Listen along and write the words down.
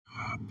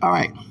All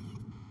right.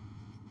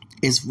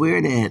 It's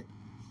weird that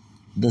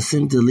the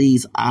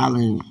Gonzales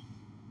Island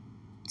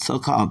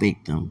so-called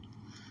victim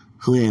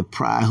who had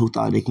pride, who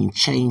thought they can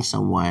change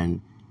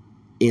someone,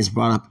 is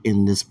brought up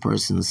in this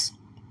person's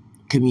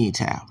community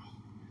tab.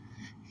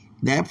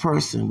 That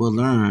person will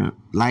learn,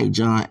 like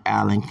John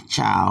Allen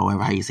Chau,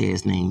 whatever how you say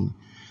his name,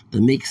 the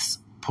mixed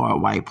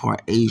part white,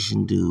 part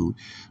Asian dude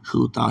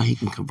who thought he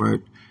can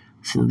convert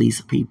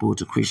Gonzales people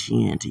to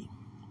Christianity.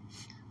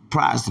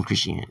 Protestant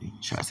Christianity,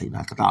 should I say,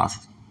 not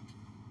Catholicism.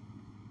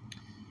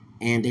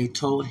 And they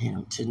told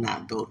him to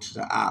not go to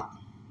the island.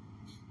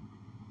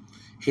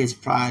 His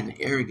pride and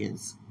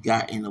arrogance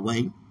got in the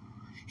way.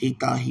 He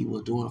thought he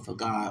was doing it for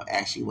God.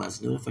 Actually,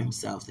 wasn't doing it for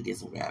himself to get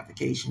some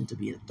gratification, to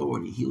be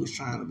authority. He was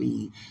trying to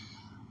be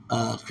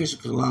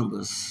Christopher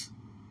Columbus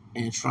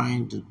and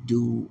trying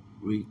to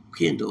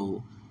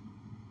rekindle,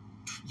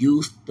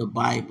 use the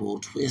Bible,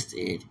 twist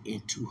it,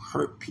 and to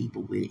hurt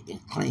people with it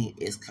and claim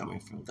it's coming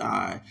from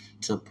God,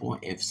 to a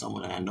point if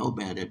someone that I know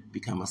better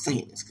become a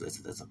Satanist, because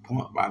that's a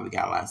point why we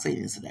got a lot of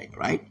Satanists today,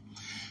 right?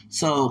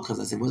 So, because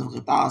I said, well,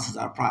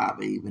 Catholicism, I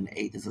probably even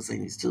atheists or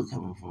Satanists too,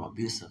 coming from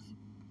abusive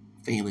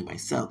family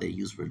myself, they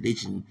use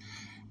religion.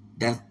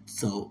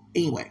 So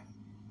anyway,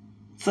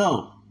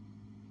 so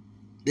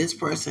this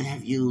person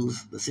have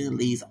used the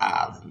Gonzales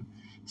Island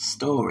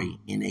story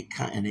in a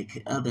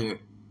other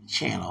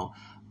channel,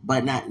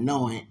 but not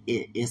knowing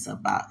it is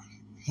about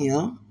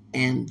him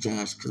and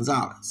Judge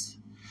Gonzales.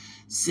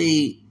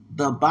 See,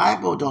 the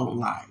Bible don't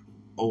lie,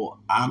 or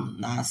I'm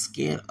not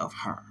scared of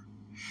her,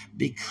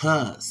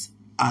 because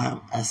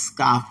I'm a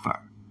scoffer.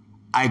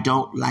 I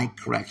don't like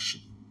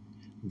correction.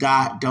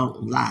 God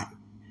don't lie.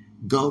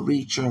 Go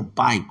read your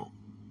Bible.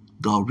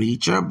 Go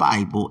read your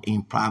Bible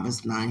in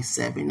Proverbs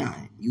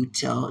 9:79. You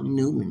tell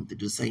Newman to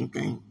do the same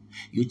thing.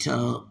 You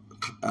tell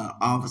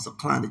Officer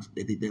Klein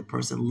that the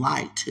person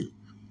lied to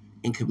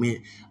and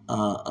commit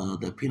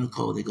the penal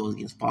code that goes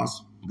against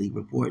falsely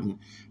reporting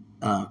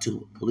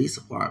to police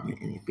department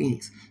in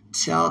Phoenix.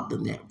 Tell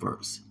them that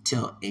verse.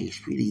 Tell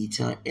HPD.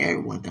 Tell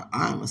everyone that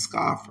I'm a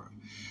scoffer.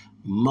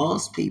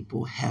 Most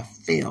people have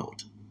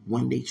failed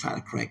when they try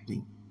to correct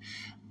me.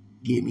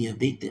 Get me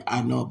evicted.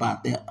 I know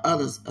about that.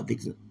 Others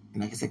evicted.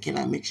 And like I said,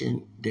 cannot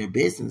mention their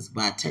business,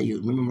 but I tell you,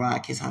 remember Mariah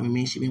Kiss, how many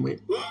men she been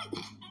with?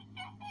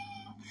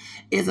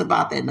 It's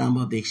about that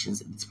number of evictions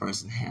that this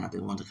person have. They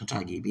want to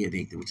try to be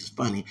evicted, which is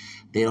funny.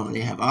 They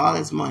have all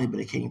this money, but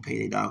they can't pay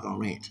their doggone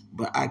rent.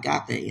 But I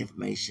got that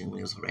information when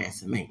it was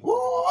harassing me.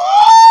 Ooh!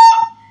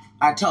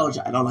 I told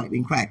you I don't like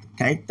being cracked.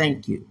 Okay,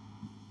 thank you.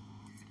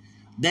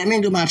 Let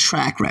me do my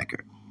track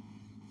record.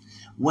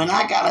 When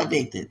I got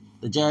evicted,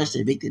 the judge that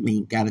evicted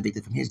me got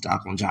evicted from his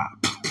doggone job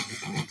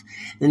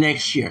the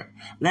next year.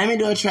 Let me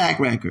do a track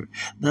record.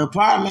 The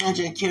apartment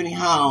manager in Cuny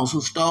Homes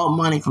who stole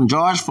money from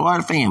George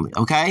Floyd family,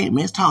 okay,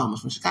 Miss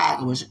Thomas from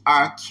Chicago, which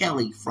R.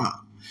 Kelly from.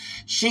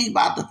 She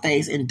about to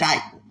face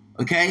indictment,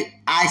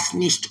 okay? I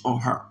snitched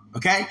on her,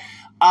 okay?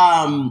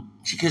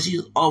 Because she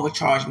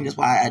overcharged me. That's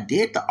why I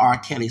did the R.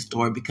 Kelly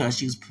story,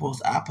 because I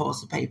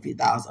supposed to pay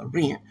 $50 of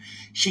rent.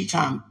 She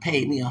trying to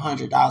pay me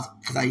 $100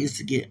 because I used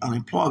to get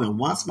unemployment.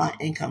 Once my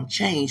income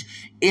changed,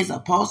 it's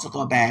supposed to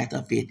go back to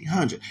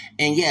 $100.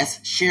 And yes,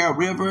 Cheryl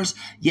Rivers,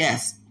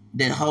 yes,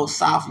 that whole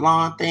South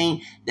Lawn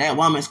thing, that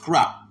woman's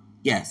corrupt.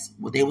 Yes,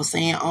 what they were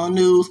saying on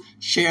news,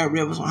 Cheryl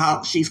Rivers,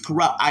 how she's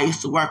corrupt. I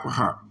used to work with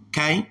her,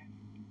 okay?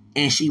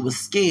 And she was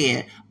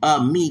scared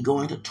of me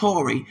going to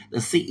Tory, the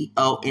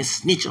CEO, and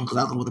snitching, because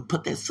I was going to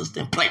put that sister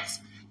in place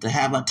to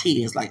have her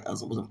tears like I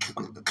was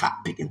a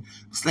cop picking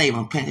slave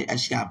on planted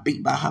as she got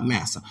beat by her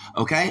master.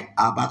 Okay?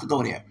 I'm about to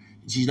go there.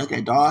 She looked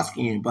at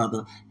dark-skinned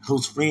brother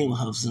who's friend with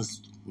her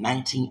since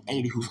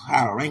 1980, who's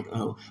higher rank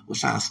her, was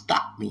trying to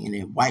stop me, and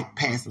then white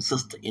passing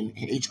sister in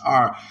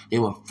HR, they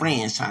were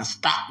friends trying to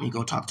stop me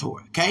go talk to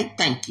her. Okay?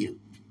 Thank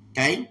you.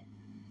 Okay?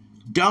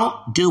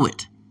 Don't do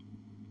it.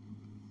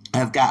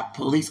 I've got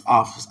police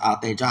officers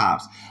out their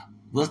jobs.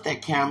 What's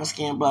that camera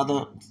skin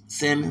brother,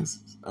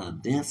 Simmons,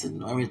 Denson,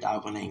 whatever his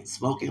dog name,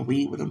 smoking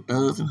weed with them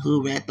thugs and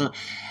hood rat.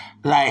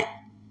 Like,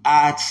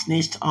 I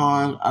snitched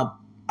on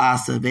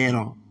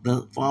Acevedo,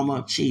 the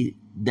former chief.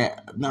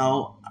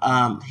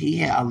 He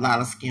had a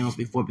lot of scandals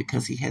before,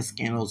 because he had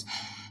scandals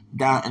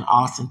down in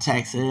Austin,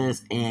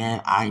 Texas,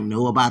 and I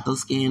know about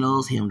those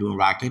scandals. Him doing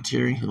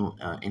racketeering,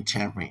 and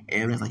tampering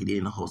evidence like he did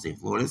in the Jose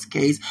Flores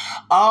case.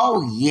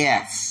 Oh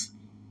yes.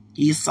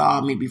 He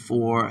saw me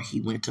before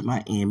he went to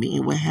Miami,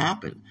 and what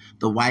happened?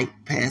 The white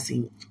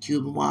passing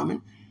Cuban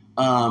woman,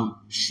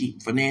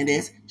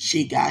 Fernandez,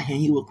 she got him.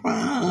 He was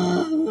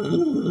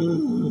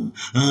crying.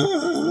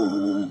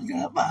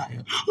 Got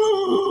fired.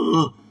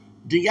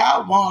 Do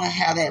y'all want to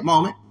have that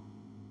moment?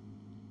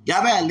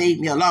 Y'all better leave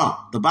me alone.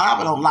 The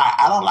Bible don't lie.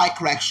 I don't like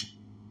correction.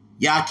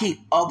 Y'all keep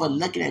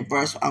overlooking that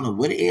verse. I don't know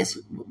what it is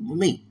with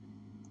me,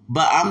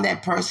 but I'm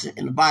that person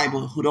in the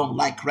Bible who don't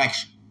like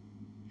correction.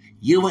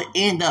 You would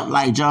end up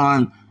like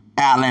John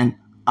Allen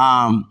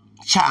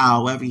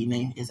Chau, whatever his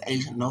name is,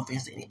 Asian. No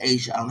offense to any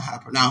Asian. I don't know how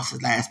to pronounce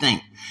his last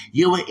name.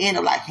 You would end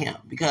up like him,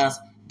 because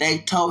They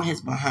told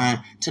his behind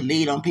to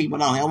lead on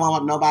people on. They don't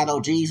want nobody know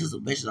Jesus,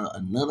 especially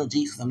another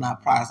Jesus. I'm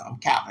not Protestant. I'm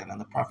Catholic. I'm not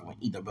the perfect one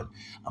either, but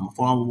I'm a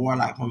former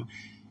warlock from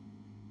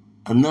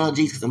another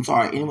Jesus. I'm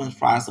sorry. Anyone's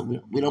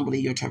Protestant. We don't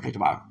believe your interpretation of the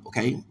Bible,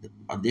 okay?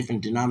 A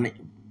different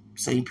denomination.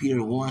 St.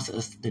 Peter warns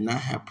us did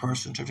not have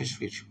personal interpretation of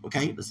Scripture.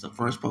 Okay, this is the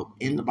first pope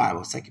in the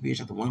Bible, 2 Peter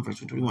chapter 1, verse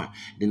 21.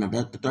 Then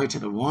the third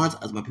chapter warns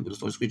us about people to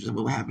store Scriptures and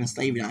what would happen in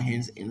slavery down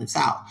here in the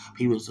South.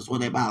 People to store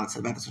their Bible,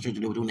 said back to church,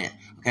 and they were doing that.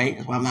 Okay,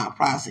 that's why I'm not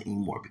Protestant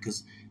anymore,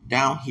 because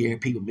down here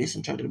people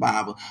misinterpret the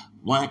Bible.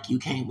 One, you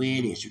can't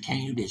wear this, you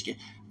can't do this.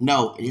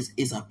 No,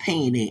 it's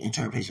opinionated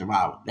interpretation of the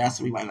Bible. That's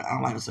the reason I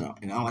don't like to,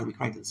 and I don't like to be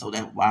corrected. So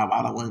that why would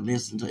I want to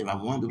listen to, if I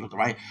want to do it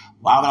right,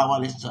 why would I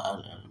want to listen to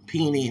an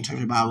opinionated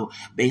interpretation of the Bible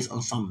based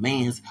on some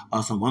man's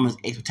or some woman's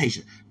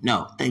expectation?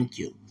 No, thank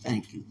you.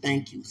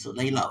 So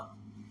lay low.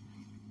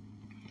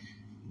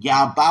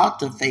 Y'all about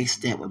to face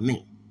that with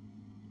me.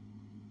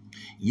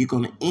 You're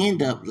going to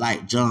end up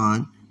like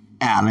John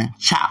Allen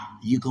Chau.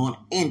 You're going to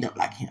end up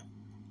like him.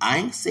 I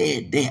ain't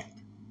said that.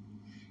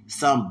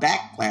 Some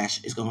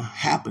backlash is going to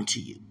happen to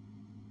you.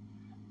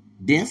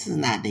 Denson's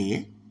not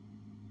dead.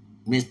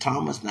 Miss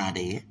Thomas not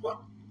dead.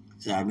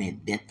 So I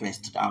made death threats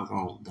to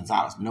doggone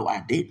Gonzales. No, I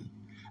didn't.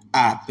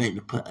 I threatened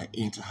to put an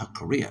end to her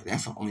career.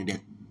 That's the only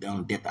death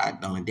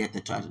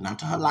that tried to, not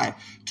to her life,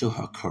 to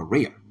her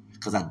career.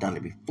 Because I've done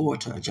it before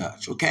to a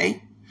judge,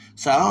 okay?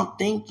 So I don't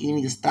think you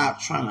need to stop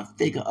trying to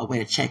figure a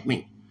way to check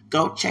me.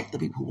 Go check the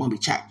people who want to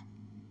be checked.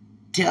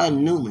 Tell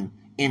Newman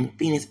in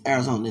Phoenix,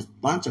 Arizona, there's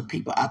a bunch of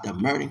people out there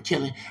murdering,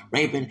 killing,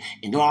 raping,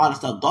 and doing all this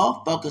stuff.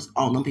 Go focus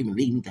on them people.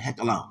 Leave me the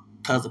heck alone.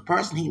 Because the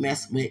person he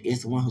messed with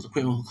is the one who's a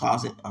criminal who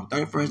caused it on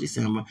 31st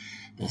December,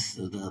 the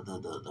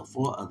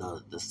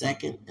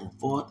 2nd and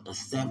 4th and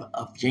 7th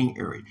of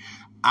January.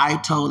 I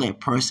told that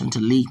person to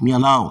leave me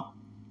alone.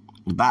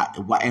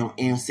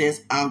 And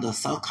since I'm the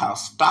so-called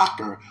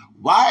stalker,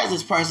 why is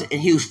this person in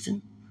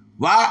Houston?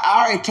 Why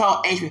I already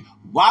told HB,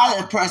 why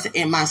is the person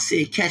in my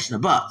city catching the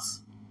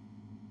bus?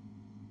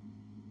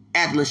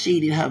 At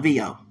Lashidi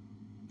Havio.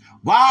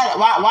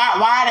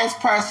 Why this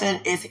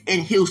person is in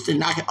Houston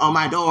knocking on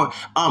my door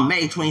on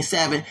May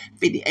 27,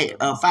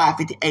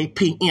 5:58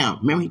 p.m.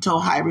 Remember he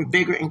told Hybrid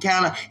Vigor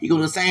Encounter you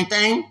gonna do the same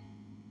thing?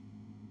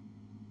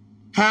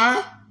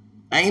 Huh?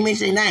 I ain't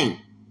mention your name.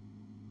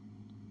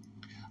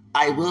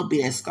 I will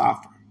be a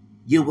scoffer.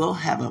 You will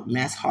have a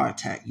mass heart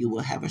attack. You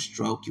will have a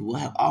stroke. You will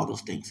have all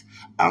those things.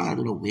 I'm not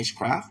doing no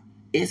witchcraft.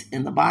 It's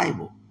in the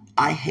Bible.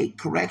 I hate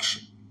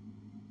correction.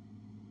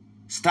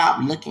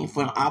 Stop looking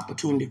for an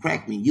opportunity to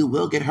correct me. You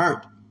will get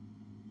hurt.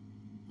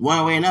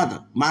 One way or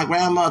another. My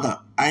grandmother,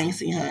 I ain't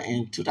seen her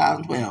in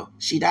 2012.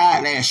 She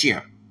died last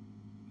year.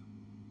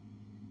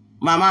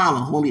 My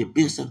mama, who will be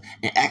abusive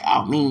and act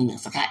all mean and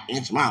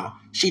psychotic mama,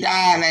 she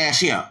died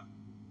last year.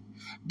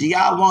 Do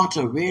y'all want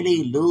to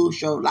really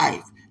lose your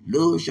life,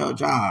 lose your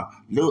job,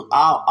 lose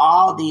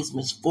all these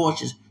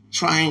misfortunes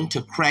trying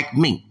to correct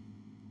me?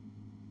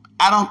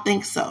 I don't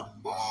think so.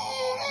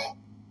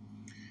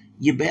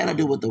 You better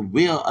do what the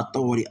real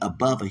authority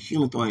above a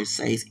human authority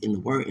says in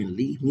the word and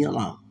leave me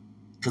alone.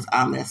 Because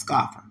I'm that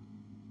scoffer.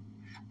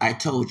 I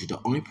told you the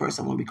only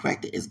person I want to be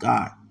corrected is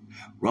God.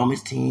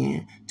 Romans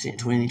 10,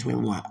 20,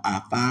 21.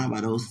 I find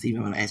by those who see me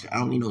when I ask me, I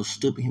don't need no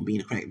stupid human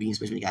being to correct me,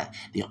 especially when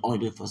they only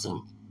do it for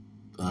some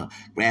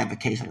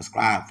gratification, like the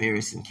scribe,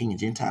 Pharisees, and king and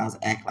Gentiles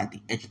act like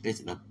the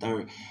exorcists in the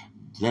 3rd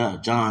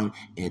John,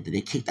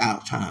 they kicked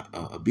out trying to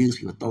abuse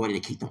people's authority. They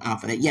kicked them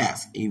out for that.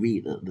 Yes, you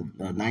read the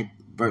 9th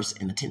verse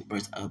and the 10th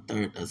verse of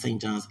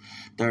St. John's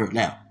 3rd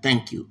letter.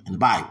 Thank you, in the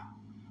Bible.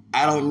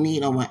 I don't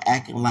need no one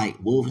acting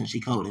like wolves and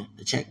sheep clothing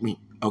to check me,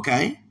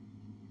 okay?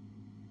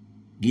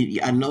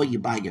 I know you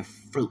by your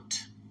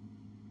fruit.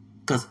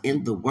 Because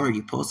in the word,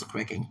 you're supposed to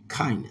correct in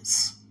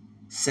kindness.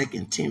 2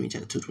 Timothy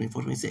chapter 2,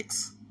 24,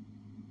 26.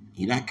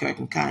 You're not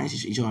correcting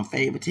kindness, you're showing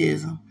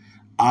favoritism.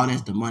 All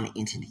that's demonic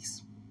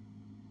entities.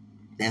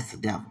 That's the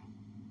devil.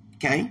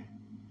 Okay?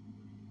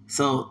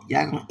 So,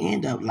 y'all going to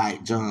end up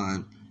like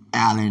John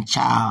Allen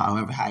Chau,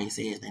 however how he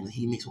says his name.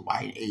 He mixed with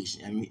white and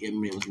Asian. I mean,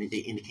 they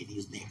indicated he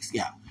was next.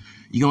 Yeah.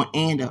 You're going to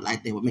end up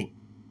like that with me.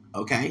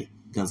 Okay?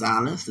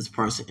 Gonzales, this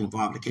person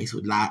involved in the case who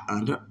lied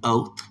under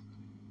oath,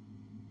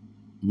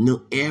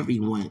 knew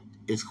everyone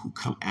is who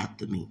come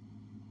after me.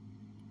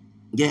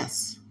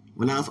 Yes.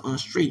 When I was on the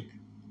street,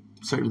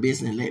 certain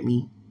business let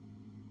me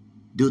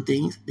do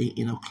things, they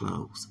end up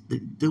closed.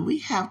 Do we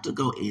have to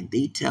go in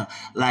detail?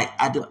 Like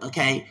I do,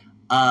 okay,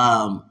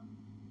 the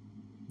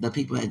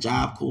people at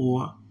Job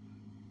Corps,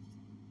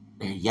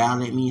 and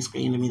y'all at me and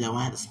scream at me that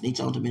I had to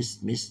snitch on to the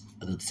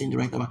scene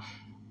director.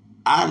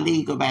 I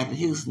leave, go back to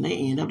Houston, they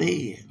end up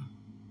dead.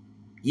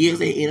 Years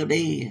they end up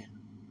dead.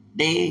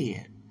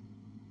 Dead.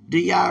 Do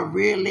y'all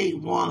really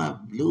want to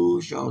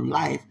lose your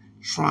life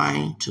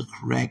trying to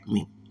correct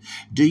me?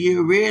 Do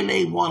you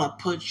really want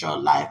to put your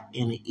life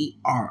in the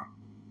ER?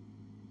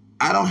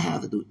 I don't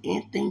have to do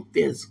anything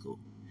physical.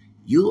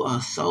 You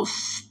are so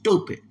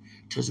stupid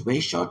to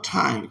waste your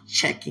time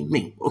checking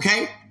me,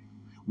 okay?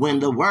 When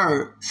the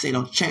word say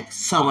don't check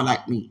someone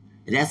like me,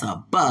 that's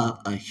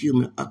above a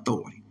human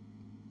authority.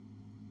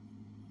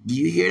 Do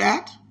you hear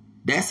that?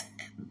 That's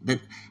the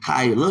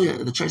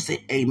hallelujah. The church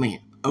say amen.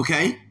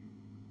 Okay?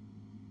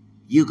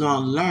 You're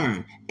going to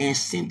learn. And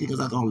Cynthia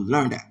are going to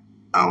learn that.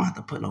 I don't have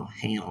to put no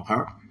hand on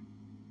her.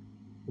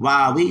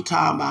 While we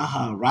talking about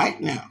her right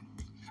now,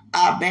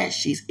 I bet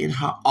she's in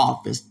her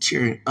office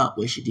tearing up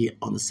what she did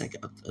on the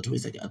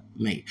 22nd of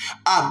May.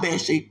 I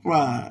bet she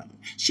cried.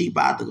 She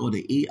about to go to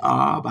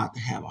ER, about to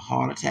have a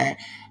heart attack.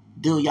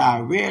 Do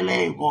y'all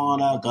really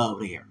want to go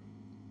there?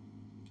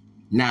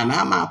 Now,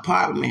 not my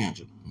apartment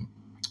manager.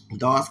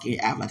 Dark skin,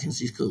 African,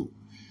 she's cool.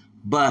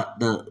 But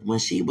when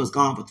she was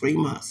gone for 3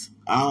 months,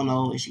 I don't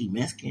know, is she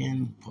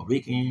Mexican, Puerto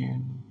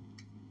Rican,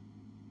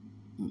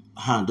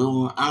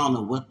 Honduran? I don't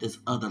know what this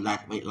other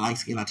light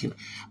skin Latino.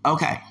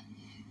 Okay.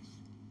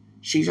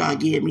 She trying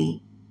to get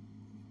me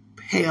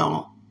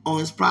hell on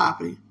his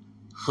property.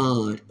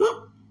 HUD.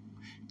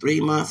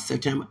 3 months,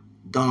 September,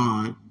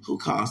 gone. Who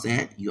caused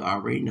that? You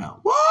already know.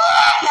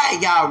 What?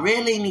 Like, y'all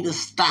really need to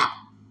stop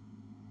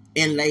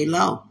and lay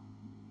low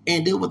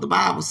and do what the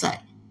Bible say.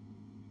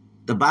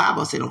 The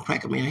Bible say don't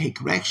crack a man, I hate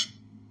correction.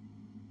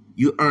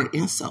 You earn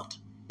insult.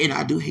 And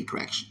I do hate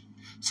correction.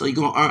 So you're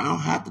going to earn, I don't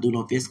have to do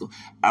no physical.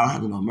 I don't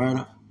have to do no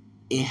murder.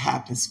 It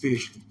happens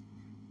spiritually.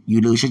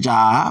 You lose your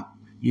job.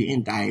 You're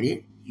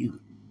indicted. You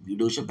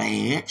lose your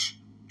badge.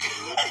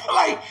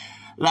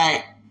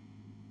 like,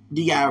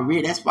 do y'all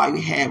read? That's why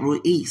we had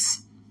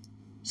Ruiz.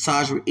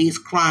 Sergeant Ruiz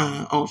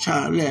crying on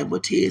child 11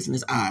 with tears in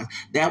his eyes.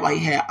 That's why you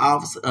had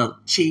Officer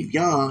Chief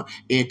Young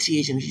and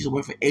TH, and she used to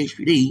work for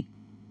HPD.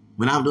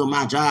 When I'm doing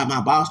my job,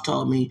 my boss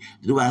told me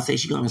to do what I say.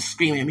 She's going to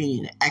scream at me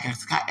and act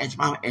like at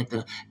mama at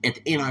the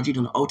NRG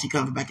during the OT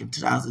conference back in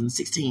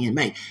 2016 in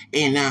May.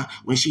 And now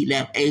when she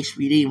left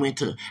HPD, went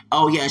to,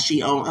 oh yeah,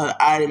 she on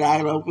I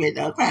don't quit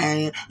the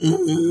crying.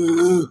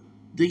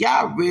 Do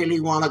y'all really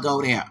want to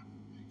go there?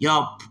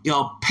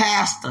 Your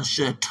pastor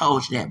should have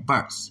told you that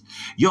verse.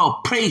 Your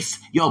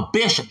priest, your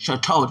bishop should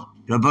have told you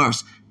the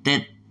verse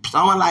that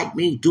someone like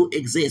me do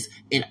exist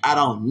and I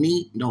don't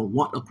need no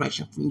want no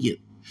correction from you.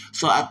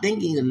 So I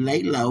think you need to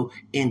lay low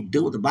and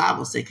do what the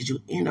Bible says because you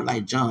end up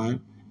like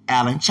John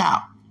Allen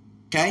Chau.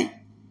 Okay?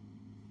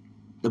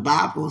 The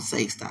Bible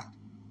says that.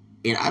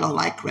 And I don't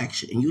like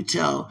correction. And you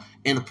tell,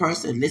 and the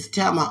person, let's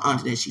tell my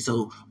auntie that she's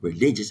so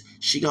religious,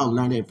 she going to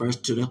learn that verse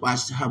too. That's why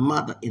her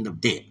mother ended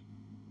up dead.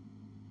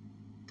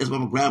 That's why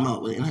my grandma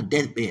was in her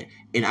deathbed.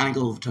 And I didn't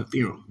go to her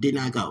funeral. Did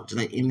not go. Just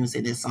like Eminem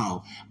said that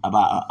song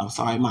about, I'm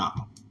sorry,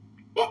 Mama.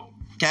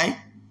 Okay?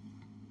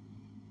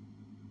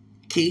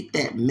 Keep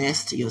that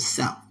mess to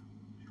yourself.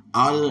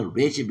 All of the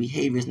rigid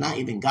behavior is not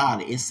even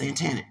godly. It's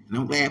satanic. And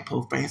I'm glad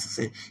Pope Francis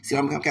said, see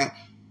what I'm okay?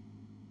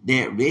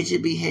 That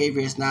rigid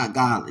behavior is not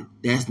godly.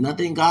 There's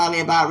nothing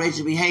godly about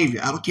rigid behavior.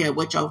 I don't care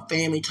what your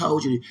family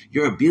told you.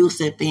 Your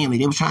abusive family,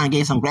 they were trying to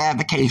get some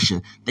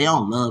gratification. They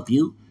don't love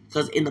you.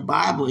 Because in the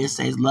Bible, it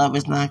says love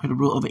is not the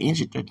rule over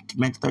injury.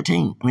 Matthew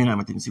 13. I mean, not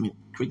Matthew,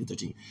 Corinthians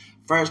 13.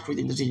 First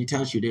Corinthians 13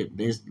 tells you that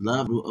there's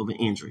love rule over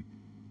injury.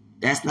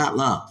 That's not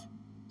love.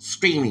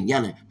 Screaming,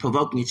 yelling,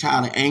 provoking your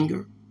child to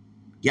anger.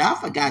 Y'all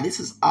forgot this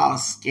is all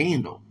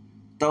scandal.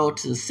 Throw it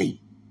to the sea.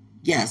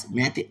 Yes,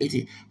 Matthew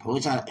 18.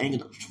 Provoking your child to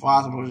anger.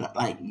 Father,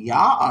 like,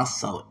 y'all are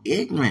so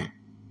ignorant.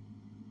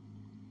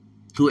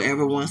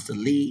 Whoever wants to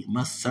lead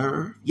must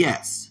serve.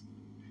 Yes.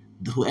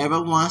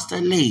 Whoever wants to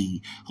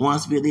lead, who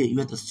wants to be a leader, you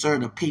have to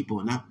serve the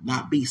people,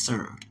 not be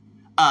served.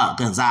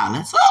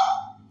 Gonzales,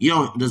 you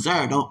don't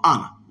deserve no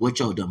honor with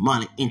your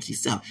demonic entity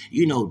self.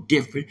 You know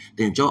different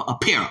than your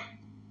appearance.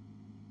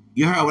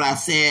 You heard what I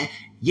said?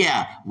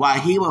 Yeah, while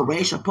he will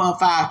racial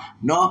profile,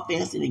 no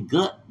offense to the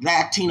good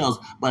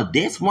Latinos, but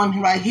this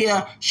one right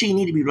here, she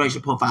need to be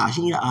racial profile.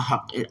 She need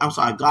I'm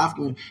sorry, God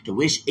for me to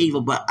wish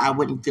evil, but I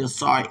wouldn't feel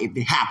sorry if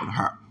it happened to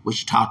her when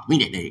she talked to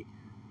me that day.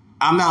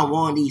 I'm not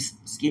one of these,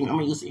 excuse me, I'm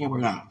going to use the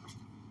N-word now.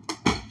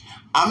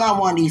 I'm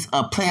not one of these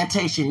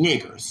plantation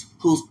niggers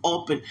who's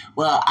open,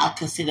 well, I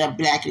consider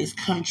black in this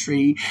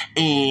country,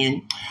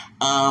 and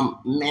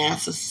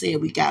Master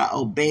said we got to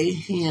obey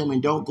him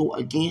and don't go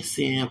against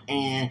him,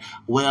 and,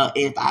 well,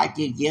 if I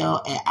get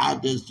yelled at, I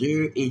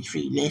deserve and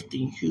treat less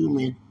than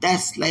human.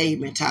 That's slave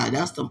mentality.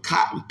 That's some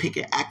cotton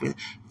picking, acting,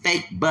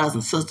 fake brothers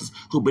and sisters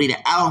who believe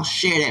that. I don't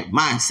share that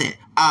mindset.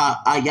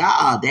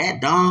 Y'all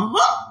that dumb?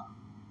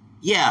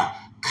 Yeah.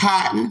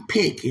 Cotton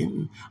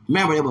picking.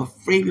 Remember, there were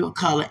free people of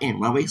color and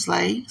runaway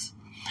slaves.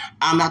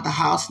 I'm not the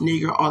house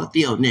nigger or the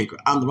field nigger.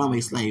 I'm the runaway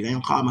slave. I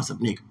don't call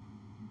myself nigger.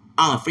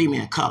 I'm a free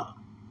man of color.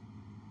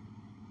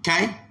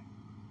 Okay?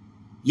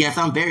 Yes,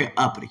 I'm very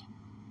uppity.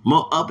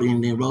 More uppity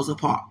than Rosa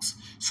Parks.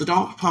 So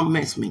don't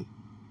mess me.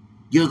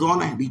 You're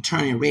going to be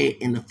turning red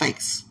in the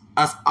face.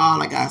 That's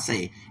all I got to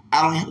say.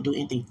 I don't have to do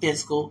anything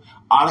physical.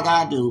 All I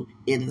got to do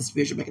is the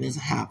spiritual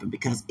mechanism happen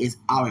because it's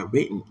already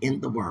written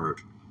in the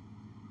word.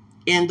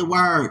 In the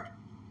word.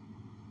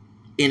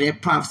 And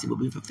that prophecy will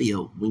be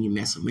fulfilled when you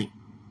mess with me.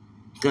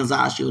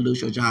 Gonzales, you'll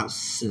lose your job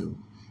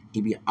soon.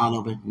 You'll be all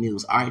over the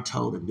news. I already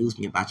told the news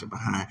me about your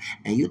behind.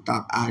 And you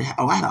thought, I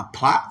had a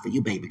plot for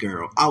you, baby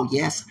girl. Oh,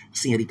 yes,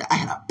 señorita, I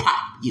had a plot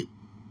for you.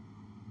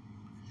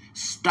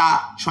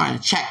 Stop trying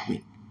to check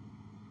me.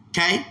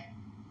 Okay?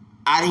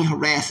 I didn't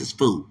harass his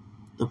fool.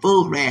 The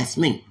fool harassed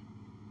me.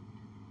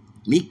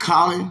 Me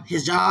calling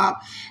his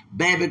job,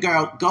 baby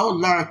girl, go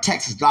learn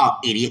Texas law,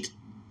 idiot.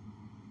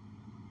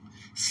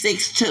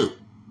 6'2".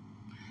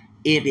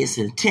 If it's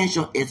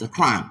intentional, it's a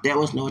crime. There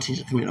was no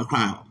intention to commit a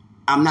crime.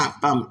 I'm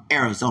not from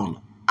Arizona.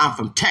 I'm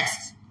from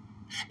Texas.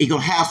 If you're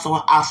going to have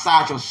someone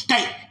outside your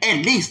state,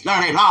 at least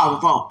learn a law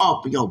before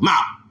open your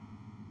mouth.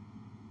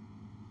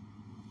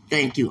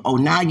 Thank you. Oh,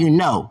 now you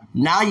know.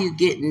 Now you're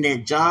getting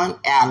that John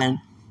Allen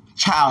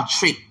Chau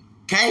trick.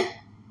 Okay?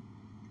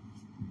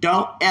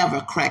 Don't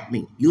ever crack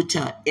me. You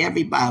tell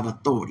everybody of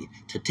authority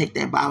to take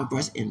that Bible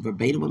verse and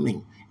verbatim with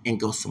me and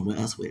go somewhere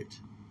else with it.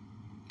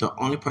 The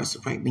only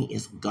person to crack me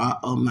is God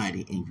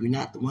Almighty, and you're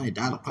not the one that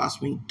died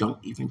across me. Don't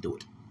even do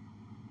it.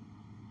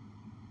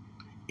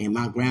 And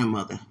my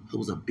grandmother, who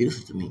was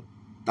abusive to me,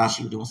 thought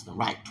she was doing something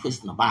right,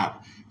 twisting the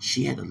Bible.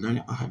 She had to learn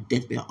it on her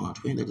deathbed on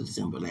 20th of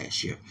December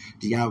last year.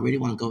 Do y'all really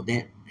want to go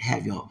that,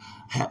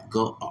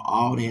 go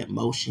all that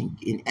motion?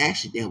 And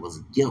actually, there was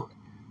guilt.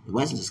 It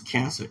wasn't just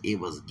cancer. It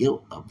was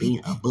guilt of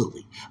being a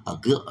bully, a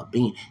guilt of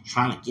being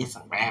trying to get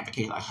some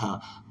gratification like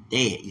her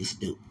dad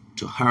used to do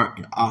to her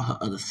and all her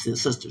other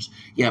sisters.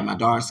 Yeah, my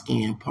dark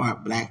skin,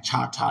 part black,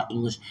 Choctaw,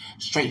 English,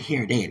 straight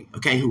hair daddy.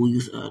 Okay, who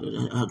used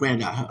her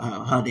granddad,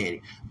 her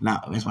daddy.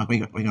 Now that's my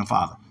great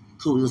grandfather,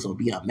 who used to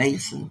be a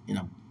mason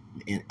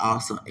and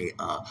also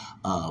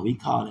we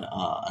call it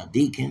a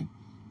deacon.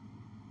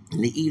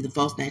 And the evening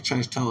folks in that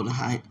church told her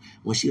how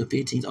when she was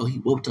 15, he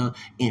whooped her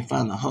in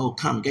front of the whole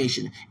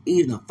congregation.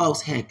 Even the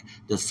folks had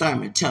the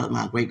sermon telling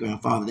my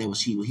great-grandfather that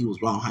he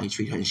was wrong how he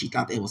treated her, and she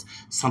thought that was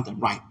something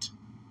right.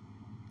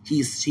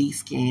 He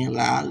scanned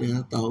loudly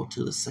and throw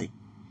to the saint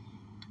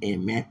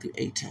in Matthew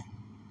 18.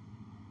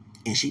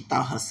 And she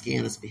thought his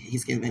skin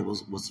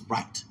was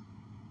right,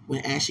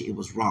 when actually it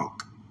was wrong.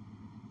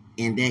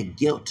 And that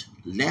guilt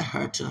led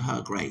her to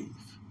her grave.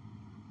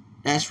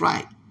 That's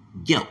right,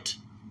 guilt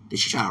that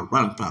she tried to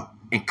run from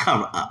and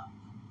cover up.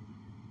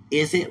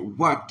 Is it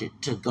worth it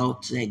to go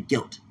to that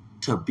guilt,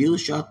 to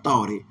abuse your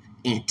authority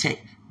and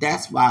take?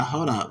 That's why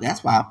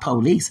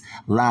police,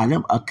 a lot of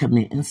them are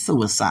committing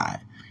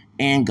suicide.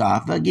 And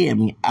God forgive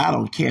me, I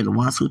don't care. The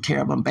ones who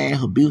terrible and bad,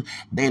 who abuse,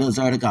 they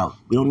deserve to go.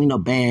 We don't need no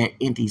bad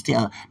entities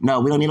no,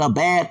 we don't need no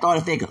bad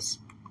authority figures.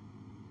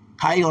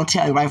 How you gonna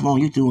tell me right from wrong?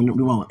 You doing it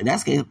wrong?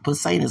 That's gonna put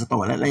Satan as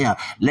authority. When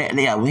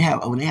they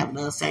have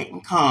another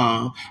Satan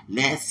come,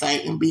 let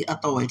Satan be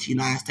authority to the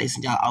United States,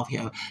 and y'all out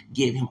here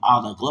give him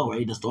all the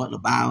glory, distort the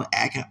Bible,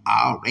 acting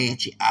all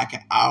ratchet,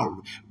 acting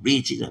all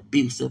rigid,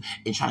 abusive,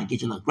 and trying to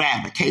get your little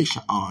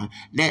gratification on.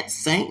 Let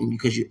Satan,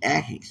 because you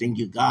acting, think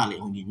you're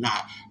godly when you're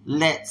not.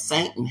 Let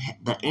Satan,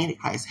 the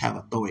Antichrist, have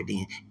authority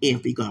then,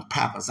 if we're gonna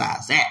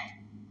prophesize that.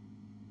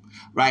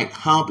 Right?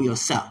 Humble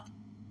yourself.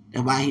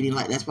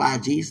 That's why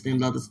Jesus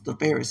didn't love the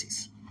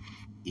Pharisees.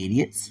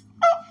 Idiots.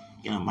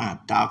 My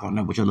dog on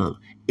know what your little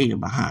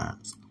ignorant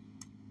behinds.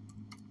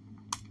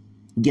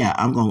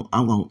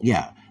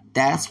 Yeah.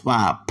 That's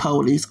why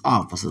police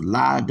officers, a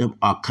lot of them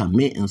are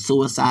committing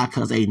suicide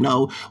because they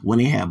know when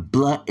they have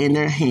blood in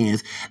their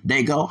hands,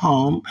 they go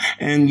home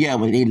and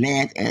when they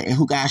land and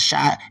who got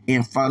shot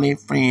in front of their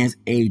friends,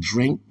 they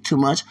drink too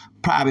much,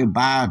 probably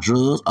buy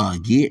drugs or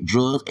get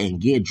drugs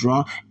and get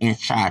drunk and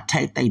try to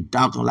take their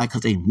dog on life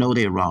because they know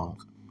they're wrong.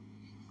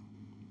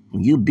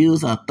 When you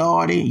abuse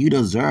authority, when you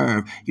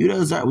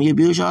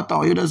abuse your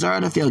authority, you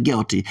deserve to feel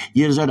guilty.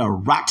 You deserve to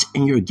rot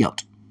in your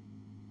guilt.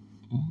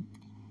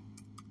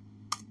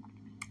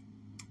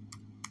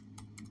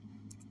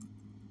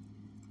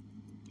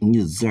 You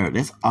deserve.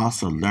 Let's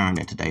also learn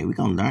that today. We're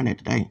going to learn that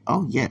today.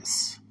 Oh,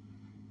 yes.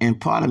 And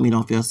part of me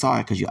don't feel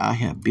sorry because you're out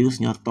here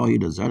abusing your authority. You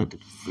deserve to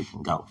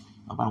freaking go.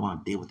 Nobody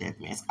want to deal with that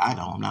mess. I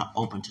don't. I'm not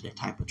open to that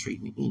type of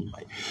treatment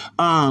anyway.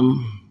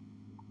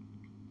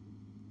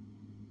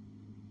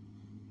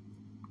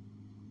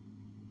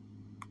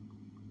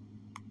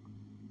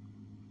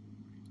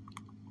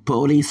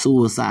 Police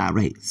suicide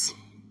rates.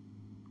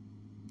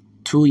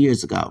 2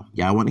 years ago.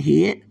 Y'all want to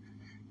hear it?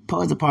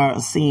 Police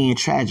department seeing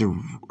tragic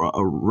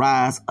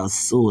rise of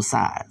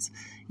suicides.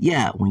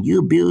 Yeah, when you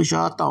abuse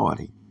your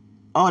authority.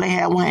 Oh, they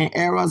had one in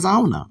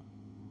Arizona.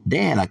 They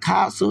had a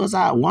cop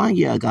suicide 1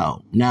 year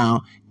ago.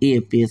 Now,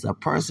 if it's a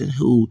person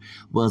who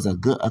was a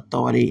good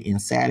authority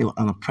and sadly was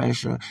under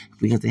pressure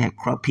because they had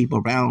corrupt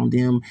people around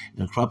them,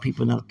 and the corrupt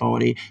people in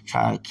authority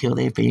try to kill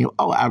their family.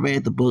 Oh, I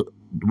read the book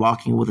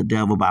Walking with the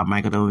Devil by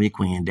Michael W.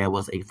 Quinn. There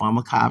was a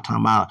former cop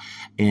talking about,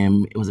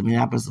 and it was a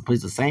Minneapolis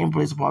police, the same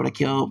police department that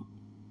killed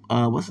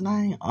what's his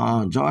name?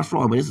 George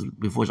Floyd, but this is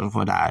before George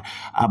Floyd died.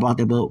 I bought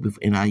that book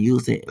and I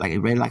used it, I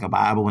read it like a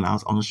Bible when I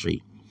was on the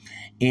street.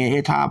 And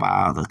it talked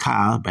about the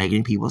cops breaking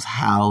in people's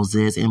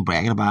houses and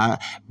bragging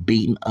about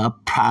beating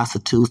up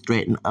prostitutes,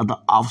 threatening other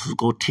officers to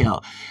go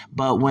tell.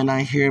 But when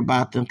I hear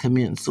about them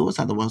committing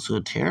suicide, the ones who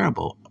are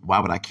terrible, why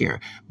would I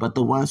care? But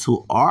the ones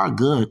who are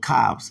good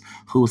cops,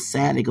 who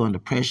sadly go in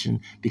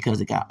depression because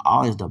they got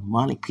all these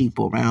demonic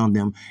people around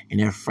them and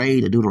they're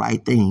afraid to do the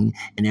right thing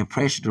and they're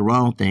pressured the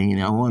wrong thing and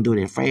they don't want to do it,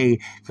 they're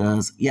afraid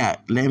because,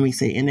 let me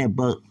say in that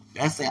book,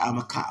 Let's say I'm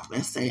a cop.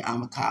 Let's say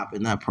I'm a cop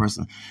and that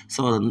person.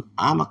 So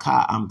I'm a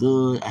cop. I'm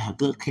good. I have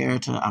good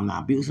character. I'm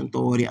not abusing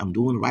authority. I'm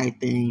doing the right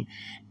thing.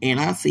 And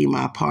I see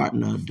my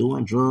partner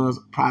doing drugs,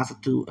 dressing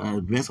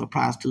with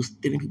prostitutes,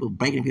 stealing people,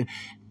 breaking people,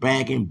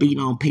 bragging, beating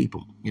on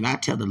people. And I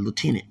tell the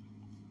lieutenant,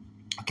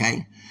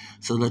 okay?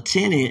 So the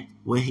lieutenant,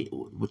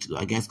 which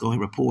I guess go ahead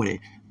and report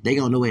it, they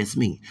gonna know it's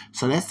me.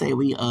 So let's say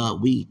we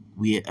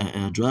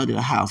drug to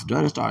the house.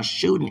 Drug starts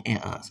shooting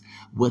at us.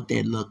 What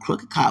that little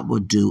crooked cop will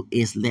do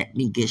is let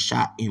me get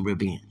shot in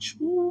revenge.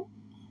 Ooh.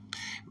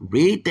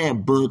 Read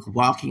that book,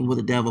 Walking with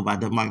the Devil by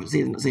W. Mark.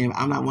 See,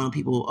 I'm not one of the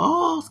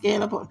people,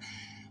 scared of.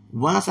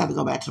 Once I have to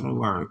go back to my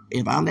word,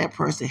 if I'm that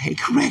person, hate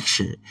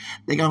correction,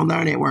 they gonna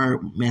learn that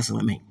word messing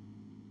with me.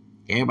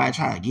 Everybody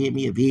try to get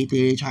me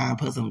evicted, try to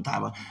put some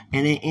type of,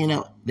 and they end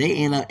up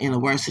in a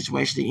worse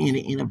situation.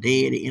 They end up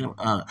dead. They end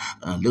up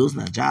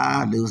losing a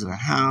job, losing a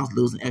house,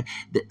 losing.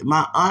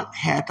 My aunt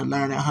had to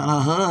learn that her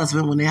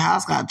husband, when their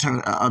house got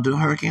turned during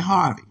Hurricane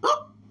Harvey.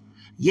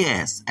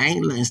 Yes,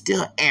 and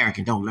still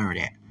arrogant. Don't learn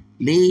that.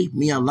 Leave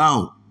me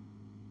alone.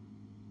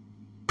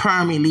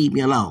 Permanently leave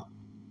me alone.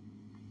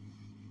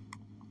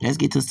 Let's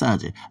get to the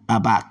subject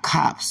about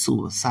cop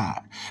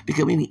suicide.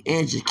 Because we be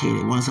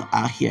educated ones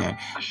out here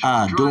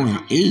doing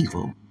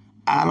evil.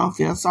 I don't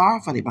feel sorry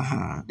for them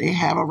behind. They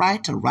have a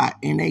right to rot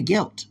in their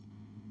guilt.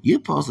 You're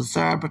supposed to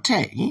serve and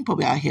protect. You ain't supposed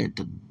to be out here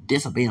to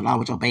disobey the law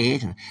with your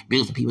badge and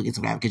abusing people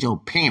against your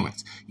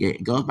parents. Yeah,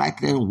 it goes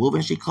back to them wolf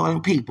and sheep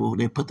calling people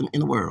that put them in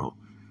the world.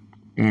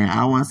 And I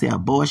don't want to say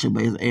abortion,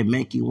 but it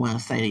make you want to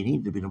say they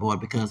need to be aborted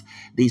because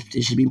they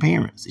should be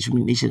parents. They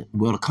should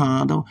wear a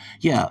condom.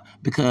 Yeah,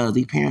 because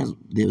these parents,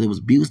 they was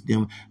abused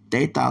them.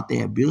 They thought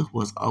their abuse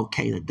was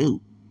okay to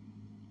do.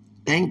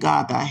 Thank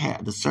God that I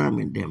had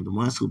discernment them, the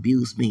ones who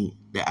abused me,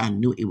 that I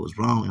knew it was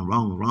wrong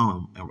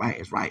and right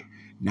is right.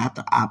 Not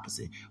the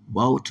opposite.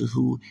 Woe to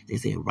who they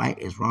say right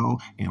is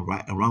wrong and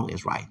wrong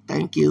is right.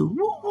 Thank you.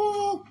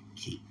 Woo-hoo.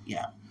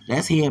 Yeah.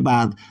 Let's hear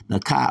about the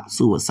cop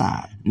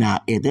suicide.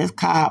 Now, if this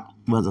cop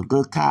was a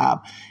good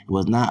cop,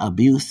 was not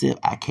abusive,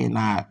 I'm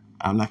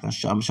not going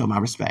to show my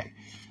respect.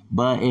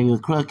 But if it was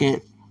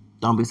crooked,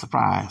 don't be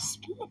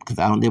surprised. Because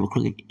I don't deal with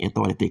crooked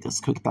authority figures.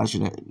 Crooked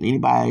authority,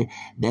 anybody,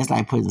 that's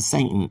like putting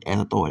Satan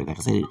as authority. Like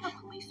I said,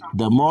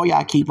 the more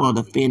y'all keep on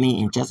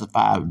defending and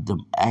justify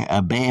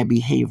a bad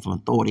behavior from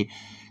authority,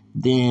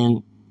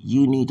 then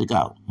you need to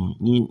go.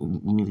 You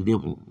need to deal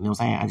with, you know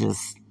what I'm saying?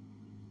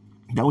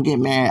 Don't get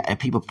mad at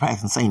people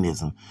practicing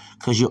Satanism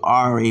because you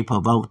already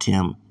provoked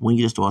him when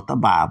you distort the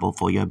Bible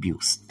for your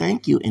abuse.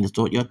 Thank you, and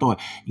distort your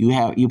authority.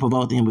 You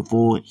provoked him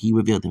before he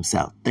revealed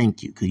himself.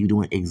 Thank you, because you're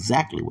doing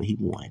exactly what he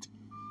wanted.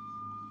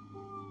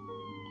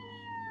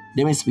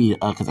 Let me speed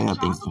up because I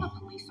got things. The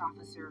police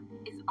officer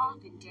is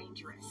often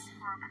dangerous,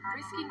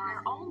 risking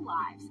their own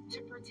lives to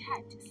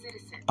protect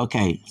citizens.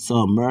 Okay,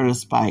 so murder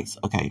spikes.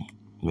 Okay,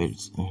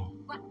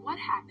 but what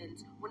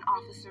happens when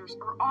officers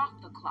are off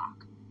the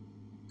clock?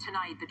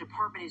 Tonight, the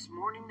department is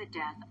mourning the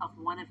death of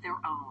one of their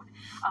own.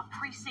 A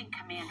precinct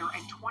commander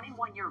and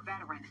 21-year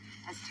veteran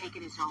has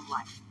taken his own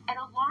life. An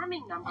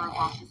alarming number of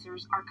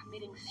officers are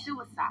committing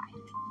suicide.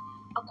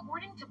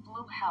 According to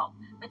Blue Health,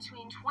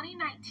 between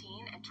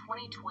 2019 and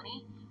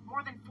 2020,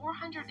 more than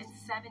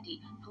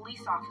 470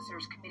 police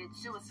officers committed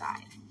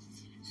suicide.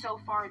 So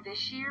far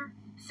this year,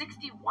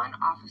 61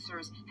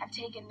 officers have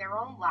taken their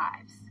own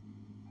lives.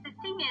 The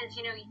thing is,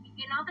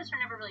 an officer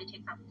never really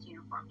takes off his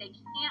uniform. They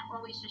can't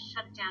always just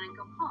shut it down and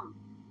go home.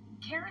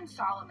 Karen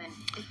Solomon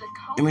is the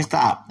co- Let me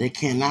stop. They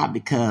cannot,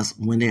 because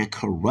when they're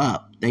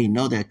corrupt, they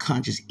know their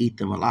conscience eat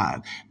them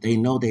alive. They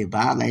know they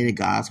violated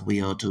God's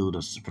will to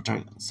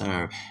protect and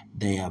serve.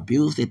 They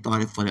abused their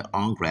authority for their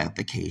own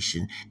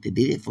gratification. They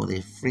did it for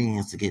their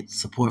friends to get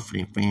support for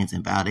their friends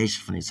and validation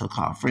from their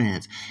so-called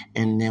friends.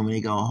 And then when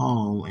they go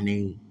home and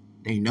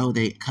they know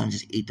their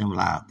conscience eat them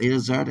alive. They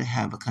deserve to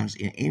have a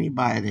conscience. And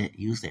anybody that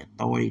uses their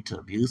authority to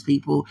abuse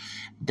people,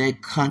 their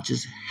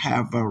conscience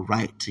have a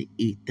right to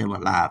eat them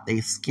alive.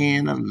 They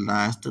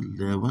scandalize the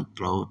living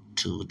throat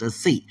to the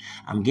seat.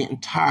 I'm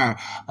getting tired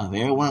of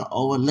everyone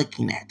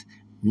overlooking that.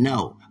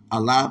 No, a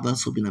lot of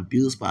us who've been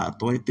abused by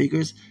authority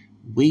figures,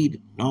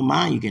 we don't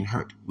mind you getting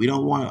hurt. I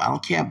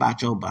don't care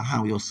about your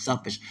behind, your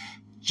selfish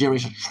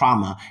generational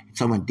trauma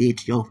someone did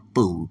to your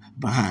food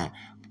behind.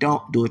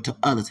 Don't do it to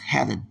others.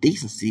 Have the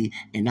decency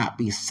and not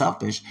be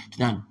selfish to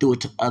not do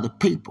it to other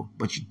people.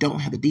 But you don't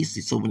have the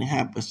decency. So when it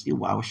happens to you,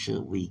 why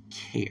should we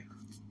care?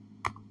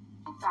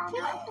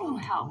 Founder of Blue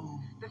Health,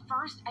 the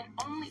first and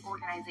only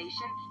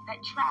organization that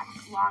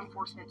tracks law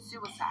enforcement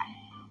suicide.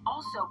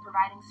 Also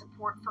providing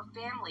support for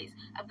families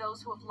of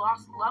those who have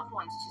lost loved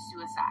ones to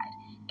suicide.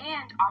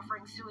 And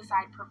offering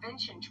suicide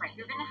prevention training.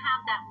 You're going to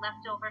have that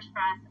leftover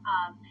stress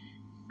of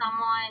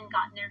someone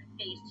got in their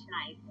face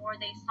tonight, or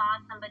they saw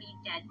somebody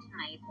dead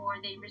tonight, or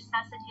they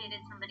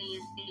resuscitated somebody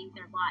and saved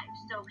their lives.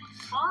 So,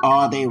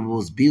 or they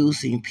was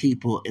abusing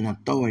people in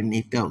authority and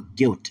they felt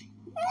guilty.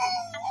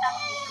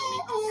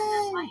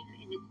 Life,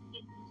 and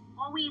it's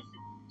always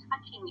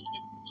touching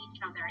each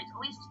other. It's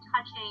always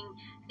touching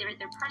their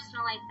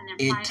personal life and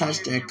their It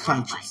touched their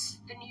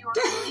conscience. The New York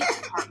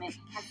Police Department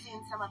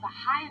of the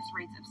highest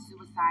rates of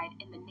suicide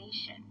in the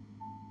nation.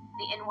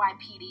 The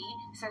NYPD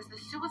says the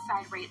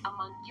suicide rate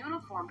among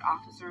uniformed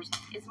officers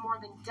is more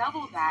than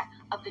double that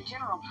of the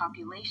general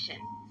population.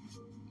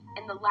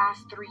 In the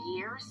last 3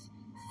 years,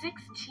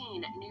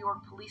 16 New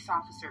York police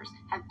officers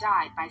have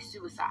died by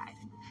suicide.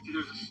 See,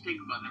 there's a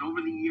stigma that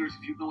over the years,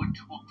 if you go and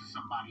talk to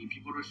somebody, if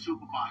you go to a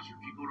supervisor,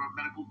 if you go to a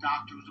medical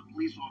doctor who's a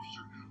police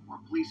officer or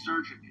a police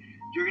surgeon,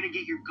 you're going to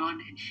get your gun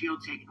and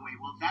shield taken away.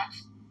 Well,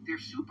 that's their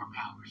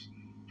superpowers.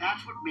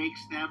 That's what makes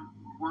them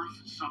worth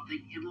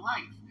something in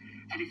life.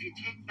 And if you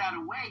take that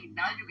away,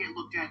 now you get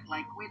looked at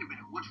like, wait a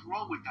minute, what's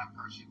wrong with that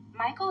person?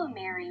 Michael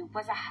Ameri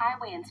was a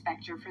highway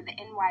inspector for the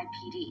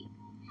NYPD.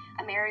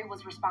 Ameri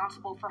was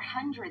responsible for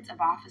hundreds of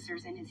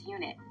officers in his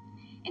unit.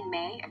 In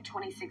May of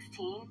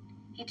 2016,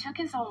 he took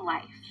his own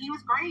life. He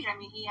was great. I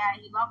mean, he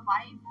loved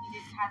life. He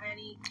didn't have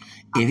any...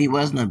 If he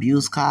was an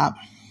abused cop,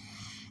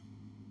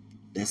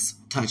 that's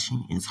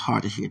touching. It's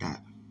hard to hear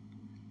that.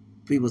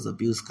 If he was an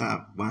abused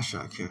cop, why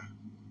should I care?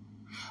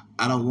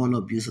 I don't want no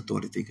abuse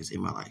authority figures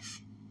in my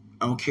life.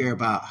 I don't care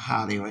about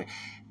how they were.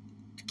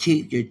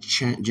 Keep your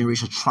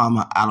generational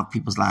trauma out of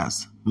people's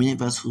lives. Many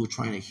of us who are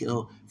trying to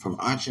heal from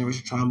our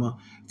generational trauma,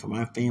 from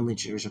our family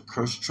generational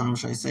curse trauma,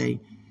 should I say,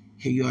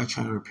 here you are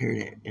trying to repair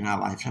that in our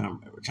life, trying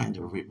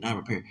to not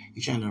repair.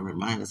 You're trying to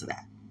remind us of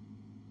that.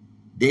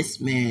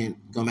 This man,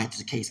 going back to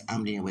the case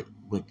I'm dealing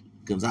with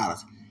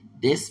Gonzales,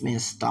 this man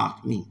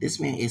stalked me. This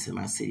man is in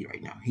my city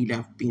right now. He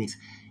left Phoenix,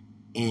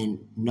 and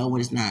no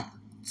one is not.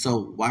 So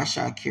why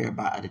should I care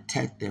about a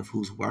detective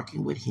who's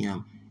working with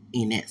him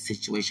in that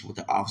situation with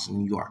the officer in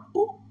New York?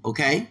 Ooh,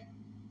 okay?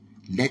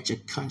 Let your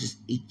conscience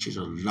eat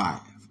you alive.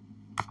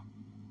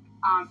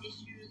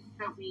 Issues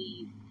that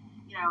we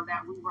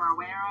were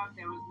aware of.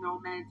 There was no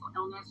mental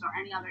illness or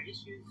any other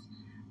issues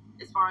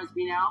as far as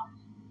we know.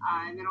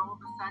 And then all of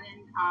a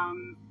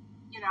sudden,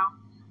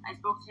 I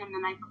spoke to him the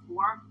night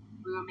before.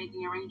 We were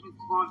making arrangements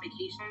to go on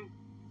vacation.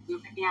 We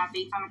were picking out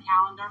dates on the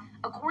calendar.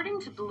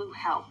 According to Blue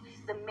Help,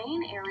 the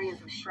main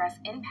areas of stress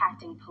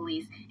impacting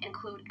police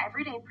include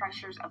everyday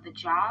pressures of the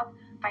job,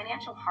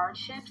 financial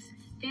hardships,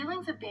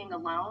 feelings of being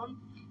alone,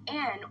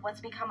 and what's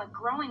become a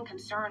growing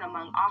concern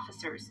among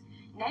officers,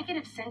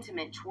 negative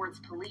sentiment towards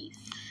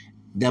police.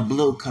 The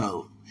blue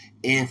code.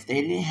 If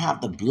they didn't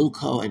have the blue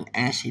code and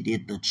actually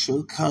did the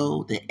true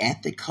code, the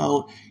ethic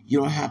code, you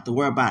don't have to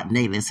worry about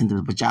negative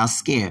sentiment, but y'all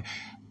scared.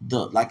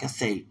 Like I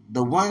say,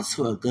 the ones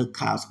who are good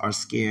cops are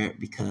scared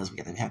because we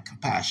got to have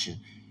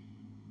compassion.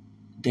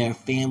 Their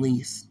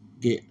families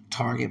get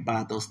targeted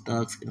by those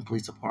thugs in the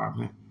police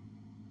department.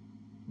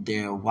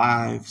 Their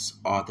wives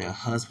or their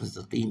husbands,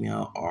 the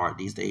female, or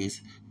these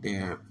days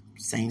their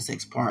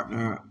same-sex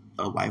partner,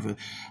 a wife,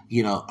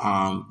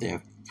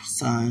 their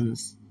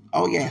sons.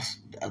 Oh yes,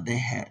 they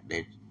had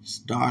their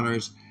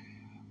daughters.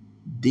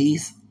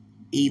 These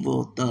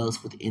evil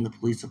thugs within the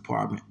police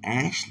department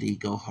actually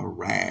go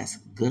harass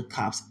good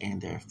cops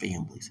and their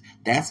families.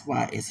 That's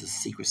why it's a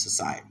secret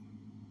society.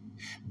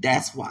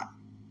 That's why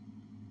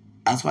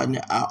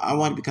I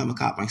wanted to become a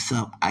cop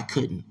myself. I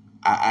couldn't.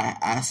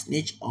 I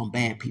snitch on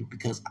bad people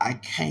because I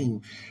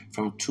came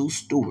from two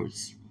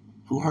stewards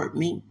who hurt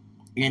me,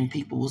 and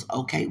people was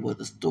okay with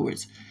the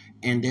stewards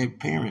and their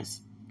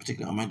parents,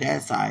 particularly on my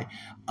dad's side.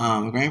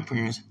 My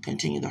grandparents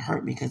continued to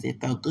hurt me because it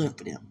felt good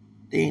for them.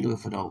 They didn't do it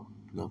for no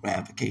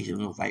gratification,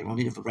 no right wrong.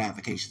 They did it for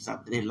gratification.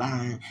 Something they're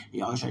lying.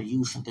 They always try to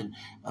use something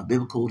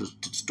biblical to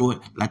distort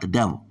it like the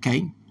devil.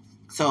 Okay,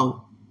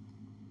 so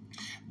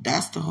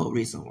that's the whole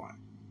reason why.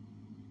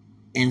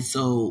 And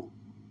so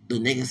the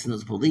niggas send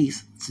us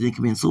police so they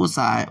commit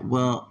suicide.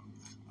 Well,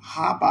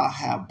 how about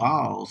have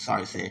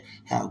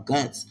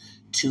guts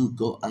to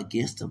go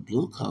against the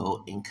blue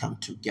code and come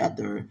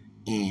together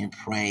and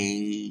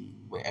pray,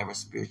 whatever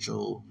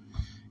spiritual,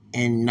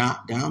 and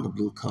knock down the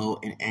blue code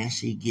and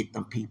actually get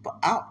them people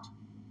out.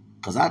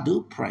 Because I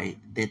do pray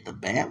that the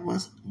bad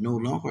ones no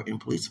longer in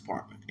police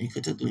department. And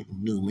particularly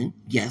Newman,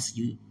 yes,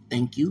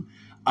 thank you.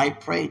 I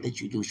pray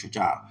that you lose your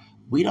job.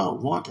 We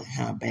don't want to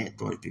have bad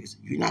authority figures.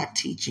 You're not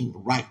teaching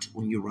right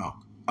when you're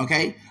wrong.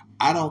 Okay?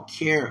 I don't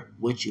care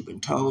what you've been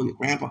told, your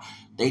grandpa,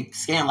 they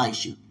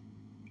scandalize you.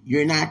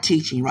 You're not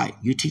teaching right.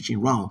 You're teaching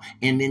wrong.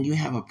 And then you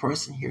have a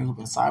person here who's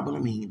been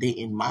cyberbullying me. They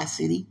in my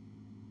city.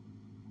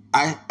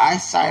 I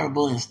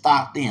cyberbully and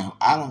stop them.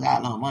 I don't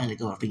got no money to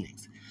go to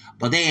Phoenix.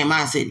 But they in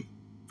my city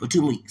for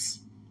 2 weeks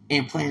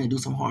and planning to do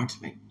some harm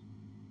to me.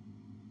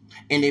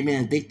 And they've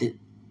been addicted.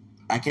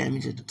 I can't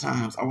mention the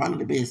times. I run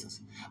the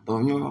business. But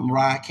when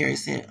Mariah Carey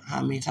said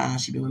how many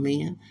times she been with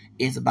me,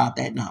 it's about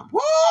that number. Woo!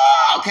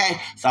 Okay.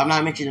 So I'm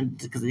not mentioning it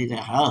because they did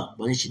her.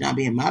 But it should not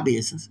be in my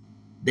business.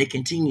 They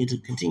continue to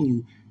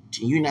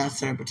you not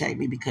serve protect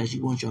me because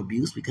you want your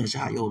abuse, because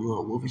how your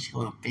little woman, she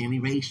called family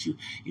raised you,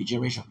 your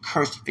generational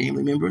cursed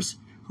family members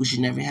who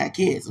should never had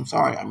kids. I'm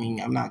sorry. I mean,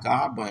 I'm not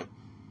God, but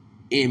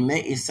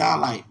it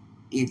sound like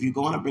if you're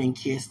going to bring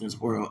kids in this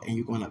world and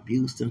you're going to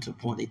abuse them to the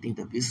point they think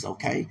that this is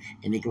okay,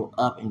 and they grow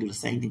up and do the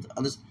same thing to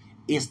others,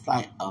 it's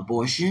like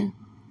abortion,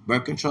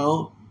 birth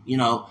control,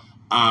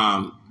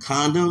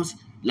 condoms.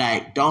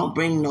 Like, don't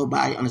bring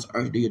nobody on this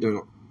earth to do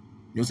your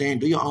You know what I'm saying?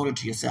 Do your own dirt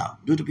to yourself.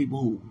 Do to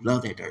people who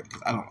love that dirt,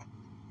 because I don't.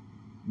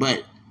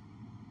 But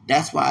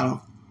that's why I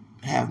don't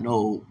have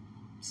no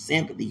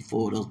sympathy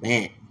for those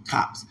bad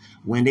cops.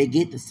 When they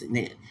get this and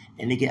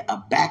they get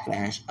a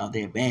backlash of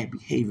their bad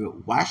behavior,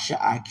 why should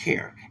I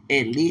care?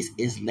 At least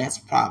it's less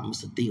problems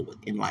to deal with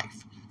in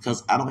life.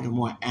 Because I don't think I'm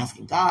more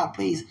asking God,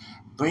 please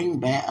bring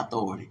bad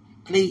authority.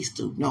 Please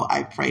do. No,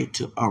 I pray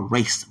to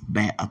erase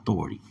bad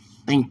authority.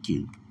 Thank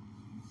you.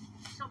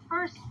 So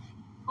first,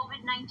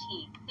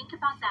 COVID-19. Think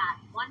about that.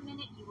 1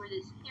 minute you were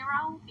this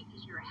hero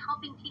because you're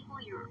helping people,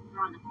 you're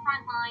on the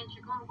front lines,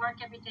 you're going to work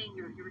every day,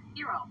 you're a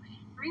hero.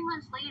 3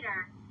 months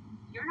later,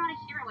 you're not a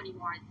hero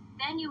anymore.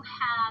 Then you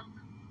have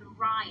the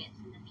riots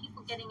and the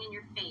people getting in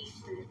your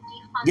face and the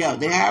defunding. Yeah,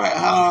 they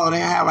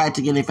have right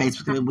to get in their face,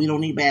 because we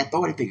don't need bad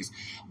authority figures.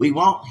 We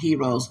want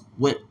heroes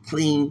with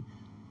clean,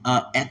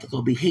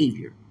 ethical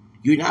behavior.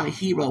 You're not a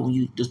hero when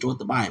you distort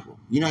the Bible.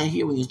 You're not a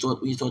hero when you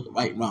distort the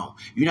right and wrong.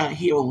 You're not a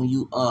hero when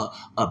you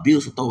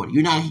abuse authority.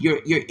 You're not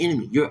your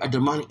enemy. You're a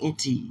demonic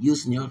entity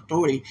using your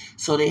authority,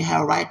 so they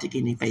have a right to get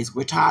in their face.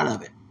 We're tired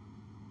of it.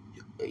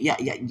 Yeah,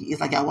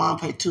 it's like I want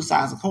to play two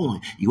sides of a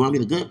coin. You want to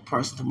be the good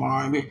person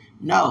tomorrow?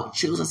 No,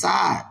 choose a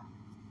side,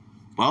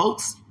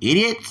 folks.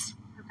 Idiots.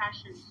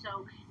 Profession.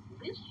 So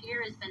this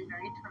year has been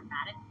very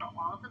traumatic for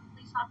all of the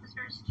police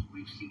officers.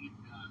 We've seen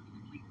the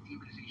complete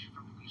demonization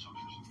from police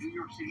officers. New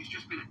York City has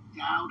just been a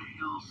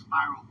downhill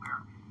spiral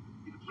where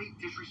the complete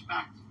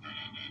disrespect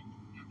and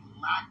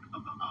lack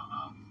of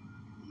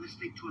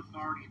listening to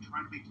authority and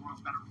trying to make the world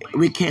a better place.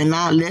 We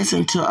cannot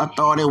listen to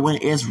authority when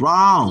it's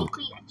wrong.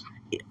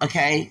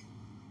 Okay?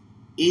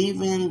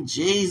 Even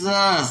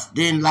Jesus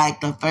didn't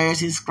like the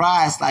Pharisees,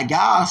 scribes. Like,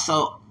 y'all,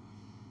 so,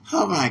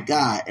 oh my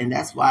God. And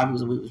that's why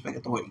we respect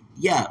authority.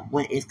 Yeah,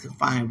 when it's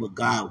confined with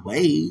God's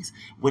ways.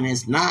 When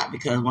it's not,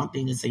 because one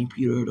thing that St.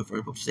 Peter, the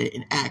first book, said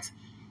in Acts,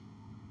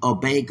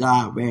 obey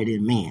God rather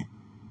than man.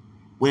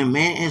 When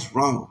man is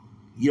wrong,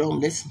 you don't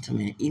listen to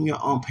man, even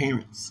your own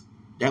parents.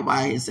 That's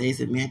why it says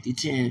in Matthew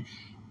 10,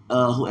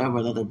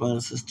 whoever loved their brother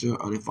and sister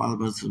or their father,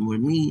 brother, sister more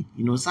than me,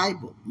 you know,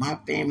 disciple. My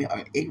family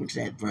are ignorant to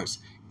that verse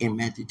in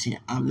Matthew 10.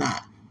 I'm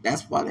not.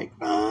 That's why they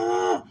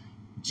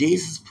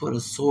Jesus put a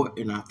sword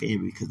in our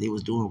family because they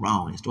was doing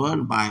wrong. It's stored in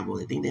the Bible.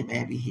 They think they're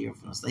bad behavior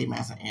from the slave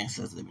master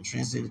ancestors. They've been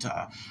translated to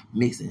our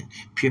mixing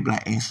pure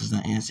black ancestors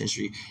and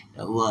ancestry.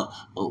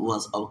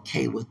 Was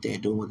okay with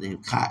that, doing what they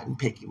cotton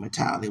picking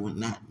mentality. They would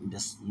not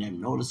never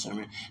know the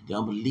sermon. They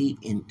don't believe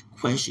in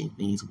questioning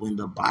things when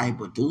the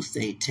Bible do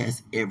say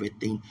test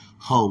everything,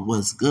 hold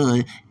what's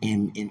good.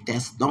 And in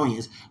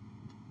Thessalonians,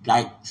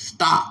 like,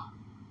 stop.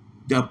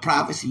 The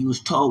prophecy you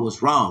was told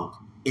was wrong.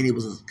 And it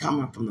was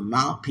coming from the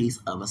mouthpiece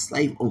of a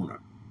slave owner.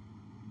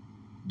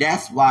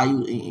 That's why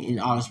you, in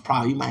all this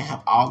problem, you might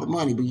have all the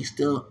money, but you're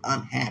still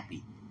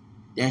unhappy.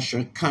 That's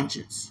your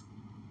conscience.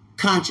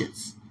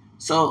 Conscience.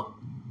 So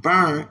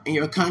burn in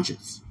your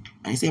conscience.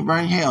 I ain't saying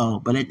burn in hell,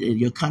 but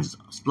your conscience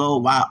explode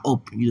wide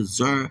open. You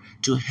deserve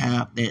to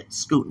have that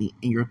scrutiny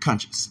in your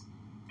conscience.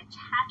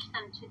 Attach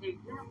them to their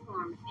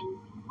uniform and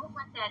won't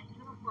let that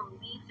uniform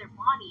leave their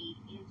body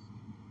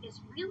is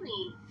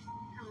really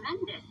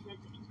tremendous. And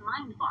it's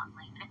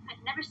mind-boggling.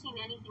 I've never seen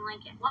anything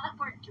like it. What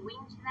we're doing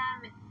to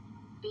them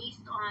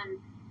based on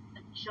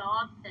a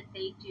job that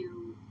they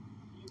do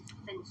is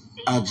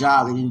sensational. A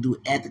job they didn't do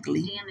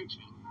ethically.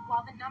 Damaging.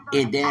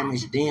 It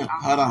damaged them.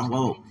 Hold on,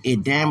 whoa.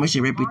 It damaged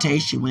their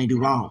reputation when they do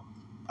wrong.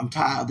 I'm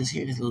tired of this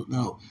hearing this.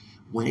 No.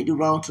 When they do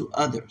wrong to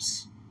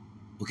others,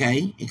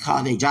 okay, and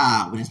call their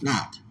job when it's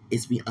not.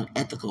 It's being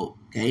unethical,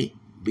 okay?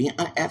 Being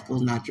unethical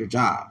is not your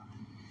job.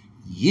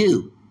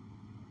 You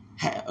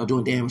are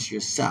doing damage to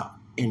yourself.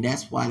 And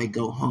that's why they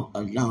go home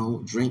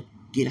alone, drink,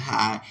 get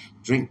high,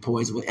 drink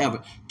poison,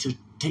 whatever, to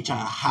try to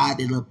hide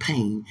their little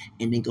pain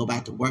and then go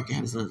back to work and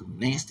have this little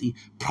nasty,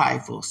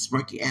 prideful,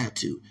 smirky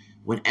attitude.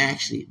 When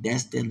actually,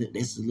 that's the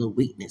little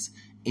weakness.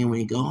 And when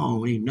they go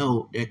home, they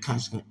know their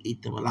conscience is going to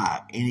eat them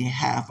alive. And they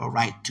have a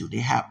right to. They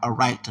have a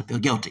right to feel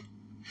guilty.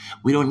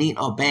 We don't need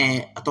no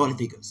bad authority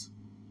figures.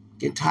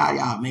 Getting tired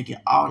of y'all making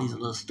all these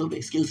little stupid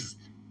excuses.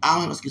 I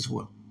don't have no excuse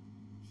for it.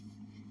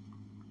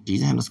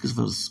 Jesus had no excuse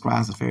for the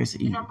scribes and Pharisees.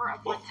 The number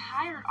of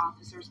retired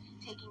officers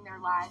taking their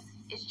lives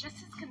is just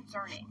as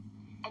concerning.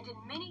 And in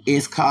many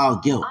cases, it's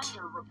called guilt.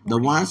 The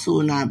ones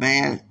who are not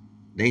bad,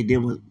 they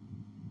deal with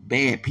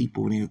bad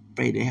people and they're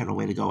afraid they have no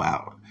way to go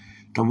out.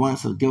 The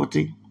ones who are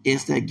guilty,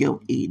 it's that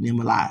guilt eating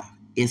them alive.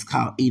 It's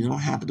called eating. They don't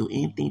have to do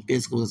anything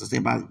physical, as I said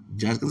about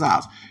Judge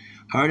Gonzales.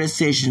 Her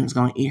decision is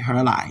going to eat her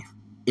alive.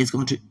 It's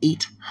going to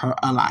eat her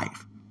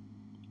alive.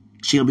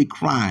 She'll be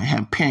crying,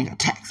 having panic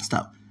attacks and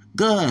stuff.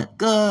 Good.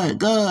 I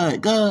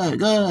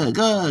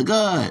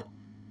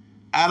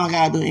don't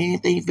gotta do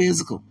anything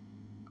physical.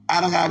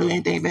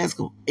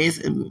 It's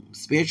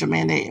spiritual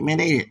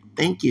mandated.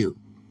 Thank you.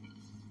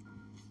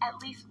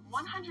 At least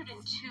 102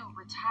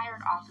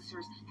 retired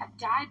officers have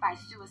died by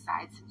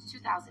suicide since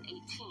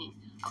 2018,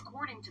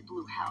 according to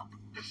Blue Help.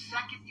 The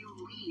second you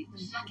leave,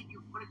 the second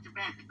you put it to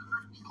bed, the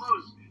curtains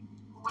close,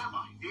 Who am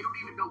I? They don't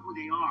even know who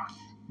they are.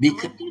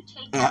 Because,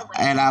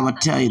 and I would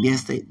tell you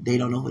this, they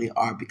don't know who they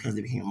are because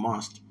they became a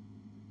monster.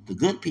 The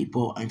good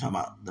people, I'm talking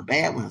about the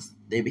bad ones,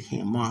 they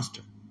became a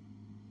monster.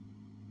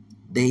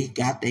 They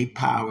got their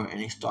power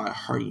and they started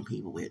hurting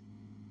people with it.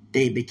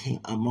 They became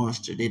a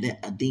monster. They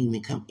let a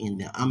demon come in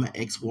there. I'm an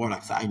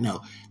ex-warlock, so I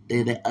know.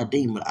 They let a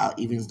demon, without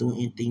even doing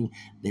anything,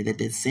 they let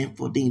that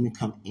sinful demon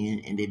come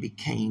in and they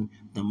became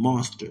the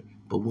monster.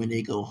 But when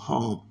they go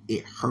home,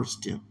 it hurts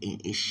them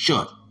and it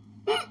should.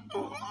 It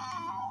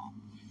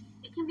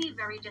can be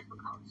very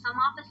difficult. Some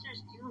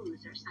officers do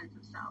lose their sense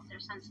of self, their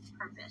sense of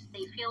purpose.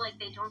 They feel like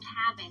they don't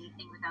have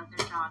anything without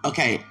their job.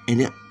 Okay,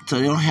 so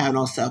they don't have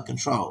no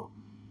self-control.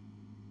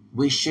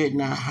 We should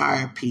not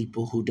hire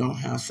people who don't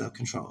have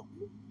self-control.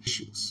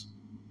 Issues.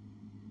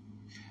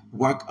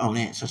 Work on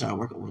that. So I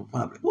work with the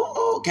public.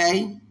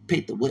 Okay?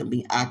 Pick the whip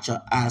me out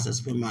your eyes and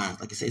spin minds,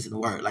 like it says in the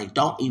word. Like,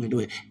 don't even do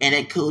it. And that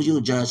includes you,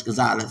 Judge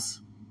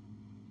Gonzales.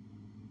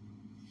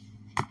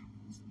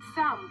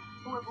 Some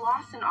who have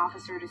lost an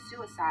officer to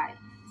suicide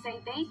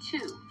say they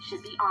too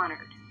should be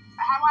honored.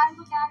 How I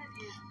look at it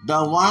is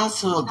the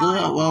ones who are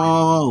good,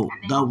 whoa.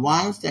 The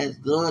ones that's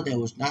good, that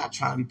was not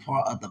trying to be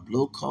part of the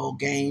blue code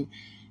game,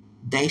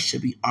 they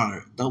should be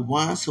honored. The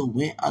ones who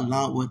went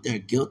along with their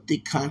guilty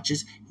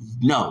conscience,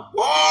 no.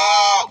 so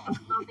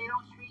they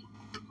don't treat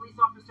the police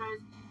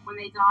officers when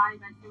they die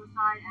by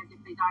suicide as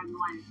if they died in the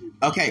line of duty.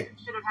 Okay.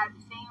 Should have had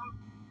the same.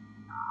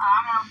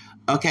 I don't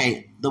know.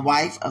 Okay, the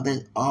wife of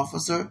the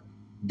officer,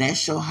 that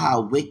show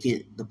how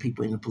wicked the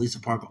people in the police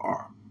department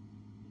are.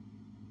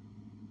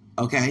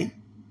 Okay?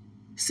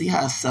 See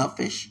how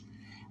selfish?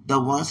 The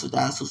ones who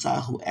died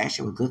suicide who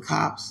actually were good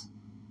cops,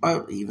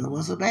 or even the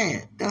ones who are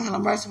bad, they don't have no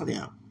mercy for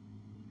them.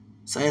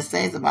 So it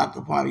says about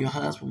the part your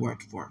husband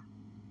worked for.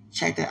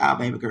 Check that out,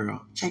 baby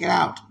girl. Check it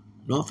out.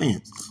 No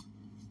offense.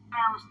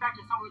 I respect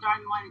if someone died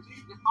in the line of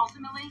duty because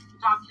ultimately the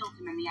job killed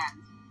him in the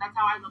end. That's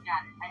how I look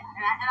at it.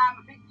 And I'm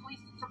a big police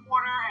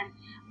supporter,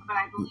 but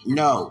I believe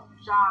no.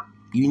 The job.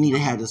 You need to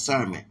have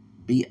discernment.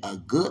 Be a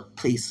good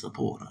police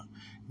supporter,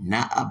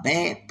 not a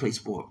bad police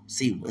supporter.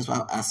 See, that's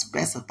why I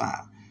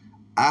specify.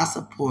 I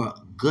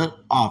support good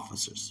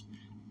officers.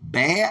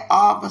 Bad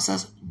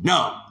officers,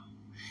 no.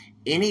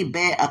 Any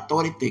bad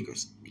authority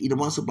figures, either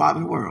ones who bother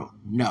the world,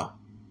 no.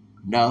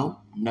 No.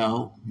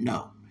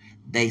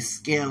 They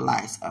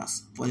scandalize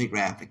us for their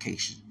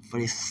gratification, for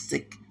their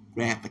sick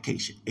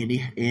gratification.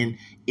 And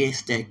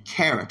it's their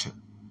character,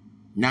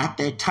 not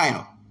their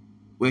title.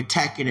 We're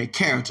attacking their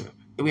character.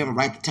 And we have a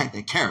right to attack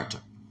their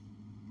character.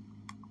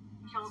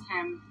 Killed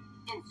him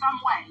in some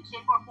way,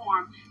 shape or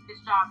form. This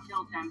job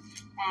killed him.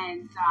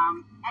 And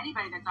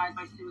anybody that dies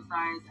by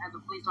suicide as a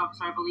police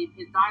officer, I believe,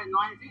 has died in the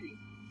line of duty.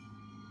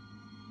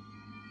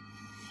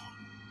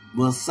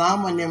 Well,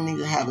 some of them need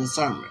to have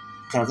discernment.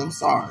 Because I'm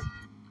sorry.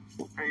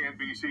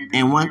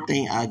 And one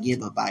thing I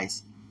give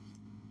advice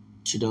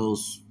to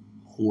those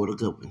who are the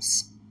good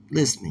ones.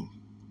 Listening.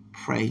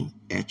 Pray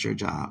at your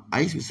job.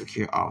 I used to be a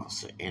secure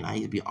officer, and I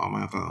used to be on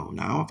my phone.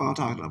 Now, I'm on my phone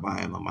talking about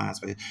it on my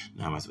space.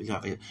 Now, I'm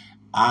speaking.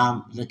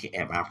 I'm looking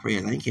at my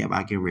prayers. I don't care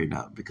about getting rid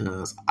of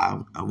because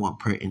I want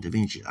prayer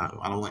intervention. I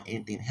don't want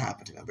anything to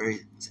happen to me. I'm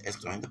very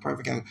the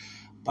perfect guy,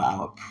 but I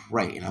would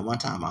pray. And at one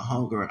time, my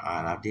homegirl,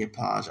 and I did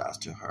apologize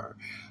to her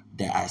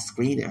that I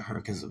screamed at her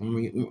because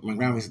my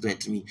grandma used to do that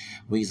to me.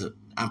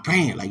 I'm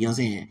praying, like, you know what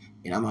I'm saying?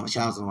 And I'm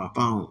on my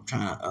phone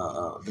trying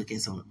to look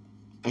at some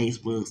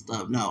Facebook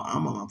stuff. No,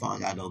 I'm on my phone. I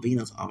got no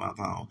Venus on my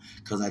phone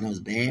because I know there's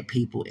bad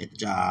people at the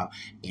job,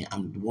 and I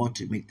want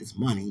to make this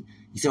money.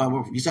 You see how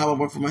I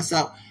work for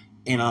myself,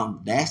 and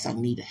that's I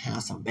need to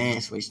have some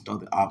bad situations.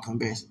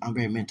 I'm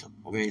very mental.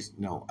 I'm very,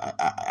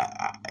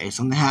 if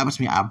something happens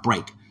to me, I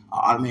break.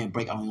 I automatically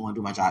break. I don't even want to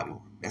do my job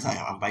anymore. That's how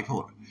I am. I'm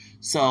bipolar.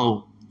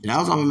 So. And I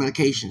was on my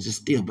medications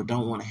just still, but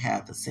don't want to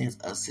have the sense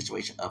of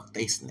situation of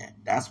facing that.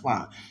 That's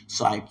why.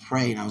 So I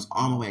prayed, and I was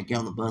on my way. I get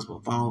on the bus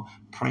with my phone,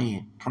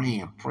 praying.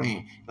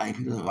 Like,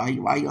 people are like,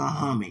 why you on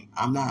humming?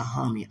 I'm not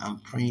humming. I'm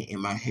praying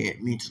in my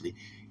head mentally,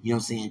 you know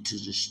what I'm saying,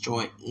 to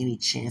destroy any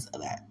chance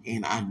of that.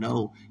 And I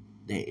know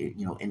that,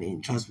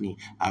 and trust me,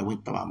 I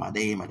went throughout my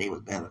day, and my day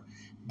was better.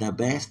 The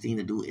best thing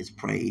to do is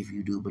pray if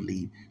you do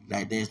believe.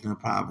 Like, there's no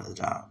problem with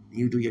the job.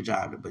 You do your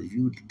job. But if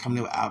you come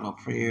there without no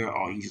prayer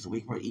or you just a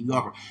weak prayer,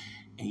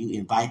 and you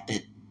invite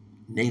that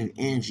negative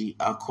energy,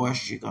 of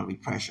course you're going to be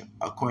pressured.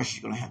 Of course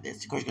you're going to have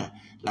this. Of course you're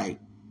going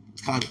to,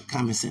 it's called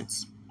common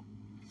sense.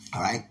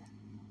 All right?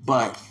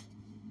 But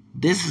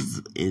this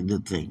is the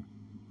thing.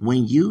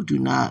 When you do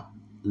not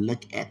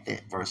look at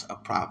that verse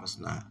of Proverbs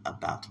 9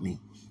 about me,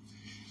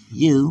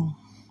 you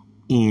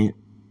end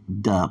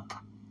up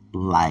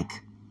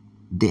like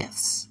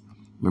this.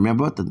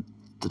 Remember the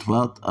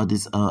 12th of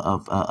this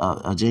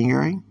of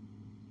January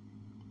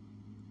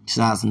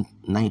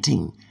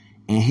 2019.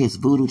 And his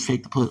voodoo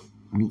trick to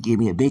get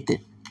me evicted.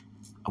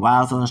 While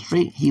I was on the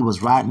street, he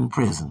was riding in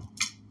prison,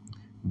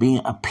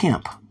 being a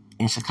pimp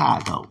in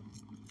Chicago.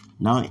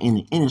 Now in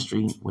the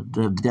industry, with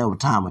the devil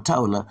Tom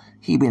Mottola,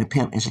 he been a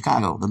pimp in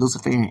Chicago, the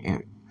Luciferian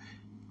area.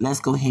 Let's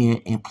go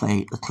ahead and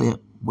play the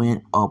clip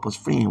when Oprah's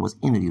friend was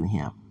interviewing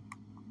him.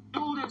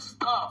 Told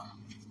stuff.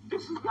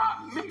 This is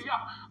not me.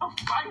 I'm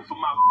fighting for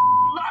my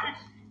life.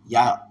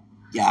 Y'all.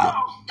 Y'all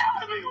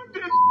killing me with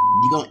this.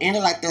 You gonna end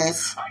it like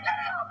this.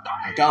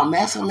 Don't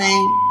mess with me.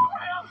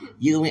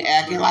 You gonna be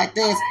acting like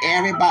this.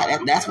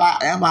 Everybody. That's why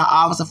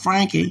Officer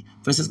Frankie,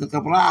 Francisco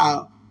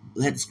Cabral,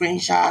 had the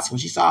screenshots when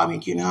she saw me in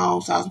Cuban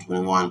Home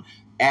 2021,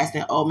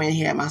 asking the old man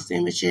he had my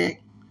stimulus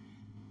check.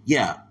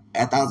 Yeah.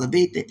 After I was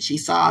evicted, she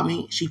saw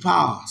me. She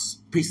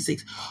paused.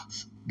 Precinct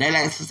 6. They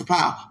let Sister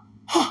Powell.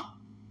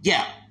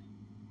 Yeah.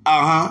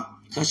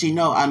 Because she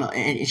know I know,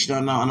 and she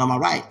don't know I know my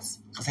rights.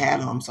 Because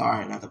I'm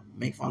sorry, not to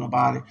make fun of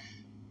nobody.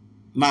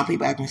 My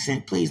people acting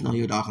saying, please know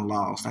your dark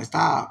laws. Like,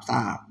 stop.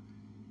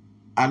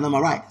 I know my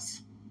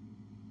rights.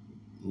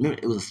 Remember,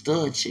 it was a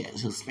stud chick. She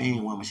was a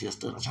Spanish woman. She was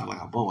stood up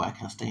like a boy. I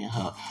can't stand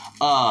her.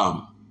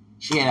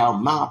 She had a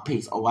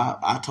mouthpiece. Oh,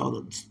 I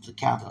told her to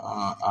count the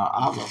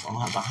envelopes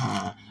on her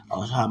behind.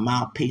 Her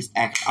mouthpiece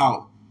act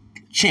out.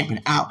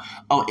 Chimping out.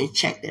 Oh, it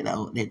checked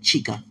that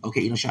chica.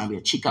 Okay, you know, trying to be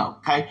a chico.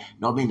 Okay,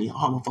 no meaning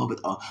homophobic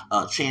or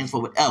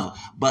transphobic, whatever.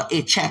 But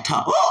it checked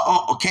her.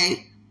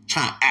 Okay,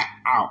 trying to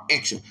act out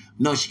extra.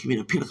 No, she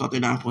committed penal code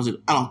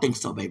 39.0. I don't think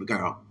so, baby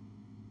girl.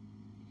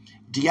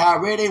 Do y'all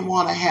really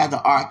want to have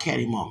the R.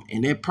 Kelly moment?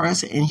 And that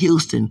person in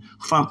Houston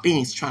from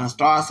Phoenix trying to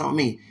start something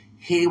with me,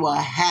 he will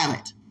have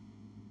it.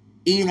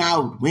 Even I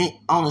went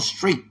on the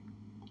street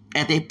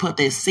and they put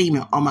their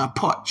semen on my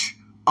porch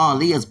on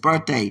Leah's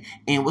birthday,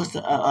 and what's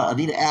the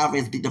Anita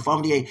Alvarez beat the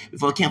phone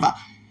before it came out.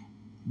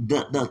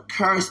 The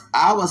curse,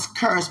 I was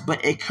cursed,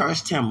 but it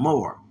cursed him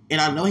more.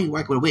 And I know he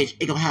worked with a witch.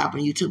 It gonna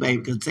happen to you too, baby,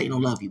 because Satan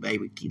don't love you,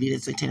 baby. You leave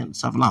that satanic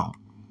stuff alone.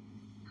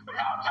 Y'all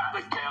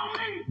trying to kill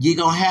me. You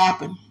gonna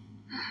happen.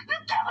 You're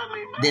telling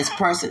me, man. This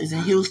person is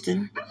in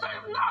Houston. This is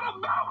not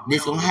about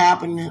This gonna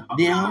happen to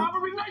them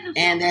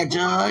and that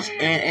judge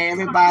and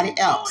everybody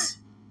else.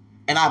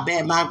 And I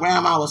bet my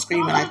grandma was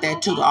screaming like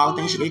that too. All the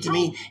things she did to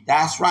me,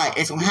 that's right.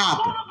 It's gonna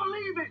happen.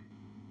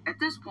 At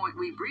this point,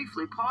 we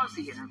briefly paused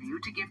the interview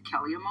to give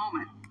Kelly a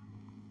moment.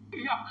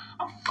 Yeah,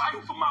 I'm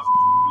fighting for my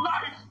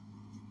life.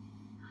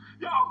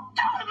 Y'all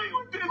killing me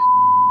with this.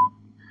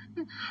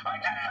 I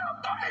can't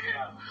help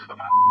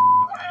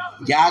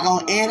it. Y'all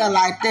gonna end it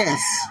like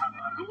this.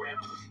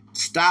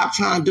 Stop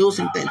trying to do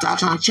something. Stop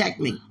trying to check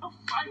me. I'm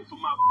fighting for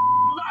my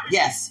life.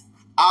 Yes,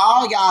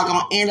 all y'all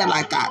gonna end it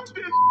like that.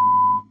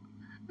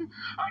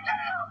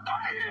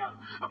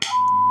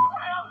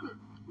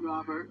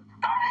 Robert.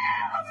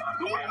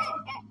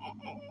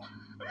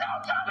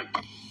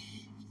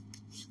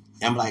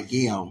 I'm like,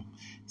 yo,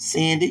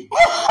 Cindy.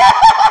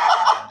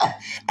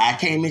 I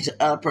can't mention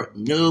other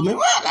person. Newman.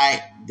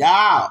 Like,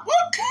 dog.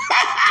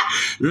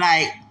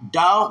 Like,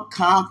 don't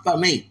come for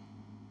me.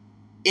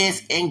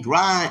 It's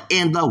ingrained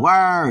in the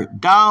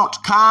word. Don't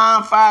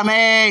come for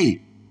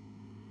me.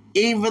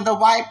 Even the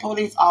white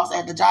police officer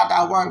at the job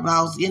I worked when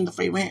I was getting the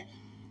free rent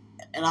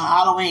and on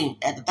Halloween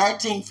at the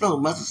 13th floor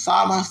must have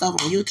saw my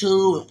stuff on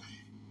YouTube.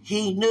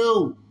 He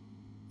knew.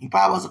 He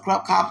probably was a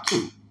corrupt cop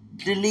too.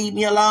 To leave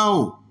me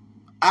alone.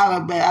 I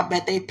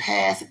bet they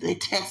pass they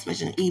text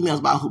message and emails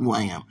about who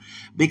I am.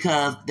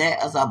 Because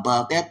that is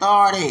above their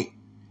authority.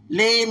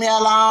 Leave me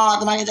alone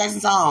after Michael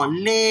Jackson song.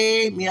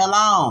 Leave me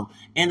alone.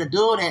 And the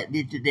dude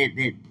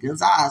that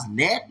Gonzales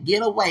let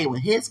get away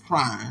with his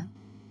crime,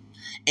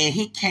 and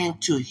he came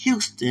to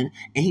Houston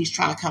and he's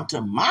trying to come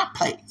to my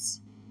place.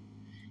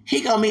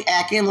 He gonna be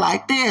acting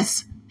like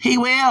this. He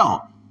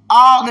will.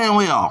 All of them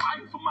will.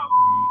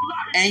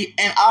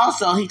 And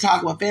also he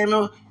talking about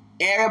family.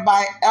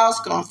 Everybody else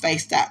gonna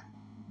face that.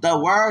 The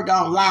word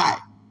don't lie.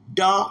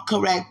 Don't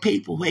correct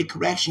people. With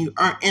correction, you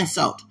earn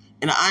insult.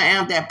 And I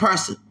am that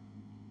person.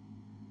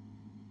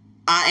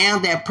 I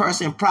am that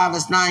person.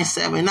 Proverbs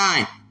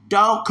 9:79.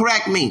 Don't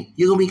correct me.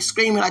 You're gonna be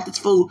screaming like this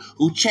fool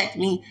who checked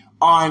me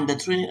on the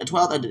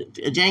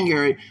 12th of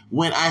January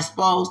when I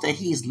exposed that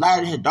he's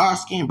lighter than his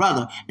dark-skinned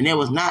brother, and it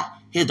was not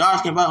his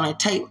dark-skinned brother on that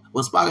tape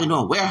was probably doing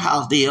a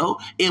warehouse deal.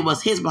 It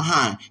was his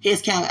behind.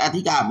 His camera after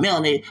he got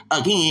melanated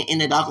again in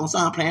the doggone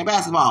sun playing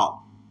basketball.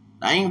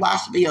 I ain't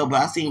watched the video,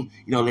 but I seen,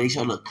 lady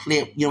show a little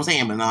clip, you know what I'm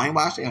saying? But no, I ain't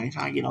watched it. I ain't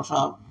trying to get no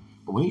trouble.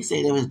 But when he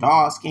said it was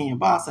dark-skinned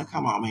brother, I said,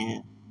 come on,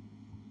 man.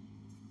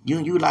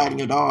 You lighting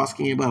your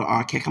dark-skinned brother.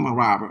 Okay, come on,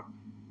 Robert.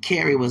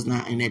 Carrie was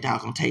not in that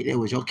doggone tape. There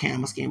was your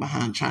camera skin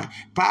behind trying.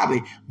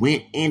 Probably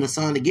went in the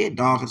sun to get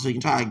darker so you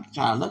can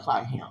try to look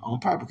like him on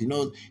purpose.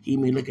 He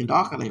been looking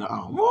darker later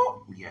on.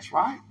 Whoop. Yes,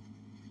 right.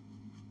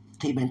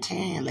 He been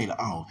tan later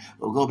on.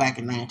 We'll go back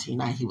in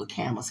 1990. He was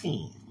camera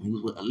skin. He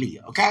was with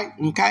Aaliyah. Okay.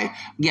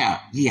 Yeah.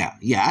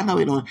 I know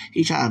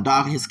he trying to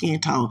darken his skin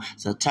tone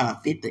so trying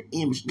to fit the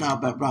image. No,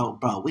 but bro,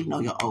 we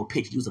know your old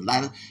picture. You was a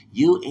lighter.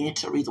 You and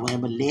Teresa were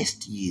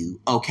molest you.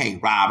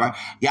 Okay, Robert.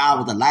 Y'all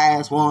were the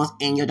last ones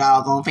in your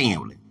doggone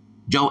family.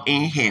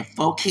 Joanne had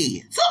 4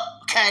 kids.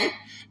 Okay.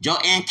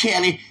 Joanne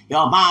Kelly,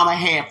 your mama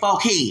had 4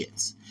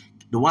 kids.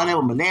 The one that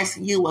was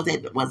molesting you was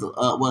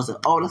an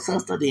older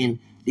sister.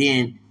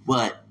 Then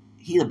what?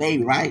 He the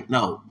baby, right?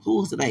 No.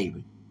 Who's the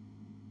baby?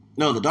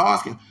 No, the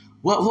dark skin.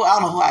 I don't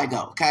know who I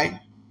go, okay?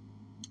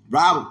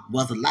 Robert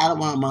was the lighter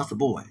one amongst the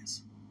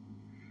boys.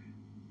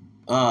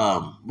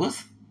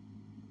 what's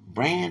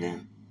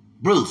Brandon?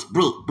 Bruce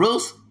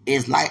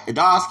is like the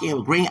dark skin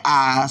with green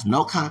eyes,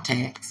 no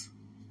contacts.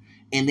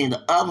 And then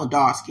the other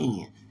dark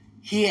skin,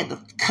 he had the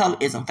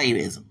colorism,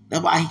 favoritism.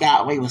 That's why he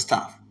got away with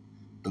stuff.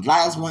 The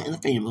lightest one in the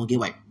family will get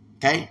away.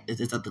 Okay? It's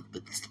the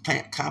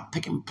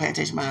picking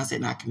plantation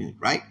mindset, not community,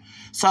 right?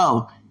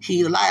 So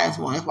he the lightest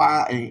one. That's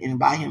why, and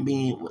by him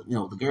being,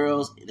 the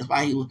girls, that's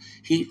why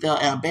he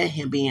felt, and I bet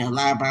him being a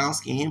light brown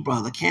skin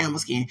brother, camel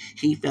skin,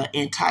 he felt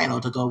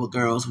entitled to go with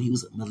girls when he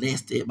was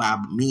molested by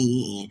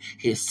me and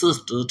his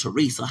sister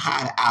Teresa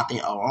hiding out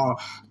there. I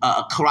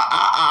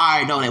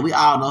already know that. We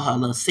all know her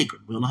little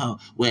secret. We don't know her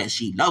where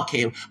she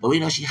located, but we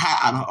know she hid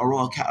out in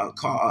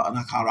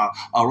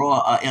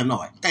Aurora,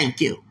 Illinois.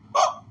 Thank you.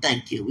 Oh,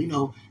 thank you. We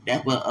know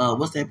that. But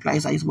what's that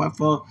place I used to work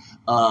for?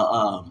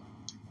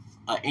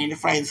 In the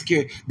Fraser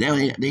Security,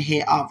 the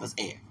head office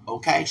at.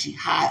 Okay, she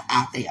hide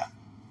out there,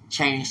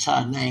 changed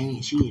her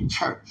name. She in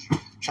church,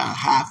 trying to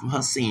hide from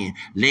her sin.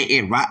 Let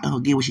it rot in her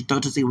get what she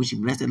thought to see when she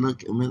blessed that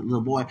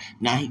little boy.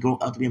 Now he grown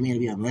up to be a man, to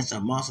be a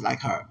monster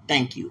like her.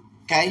 Thank you.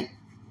 Okay,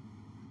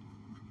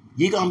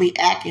 you're gonna be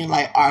acting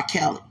like R.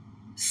 Kelly,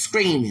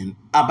 screaming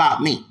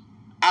about me.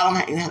 I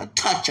don't even have to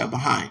touch her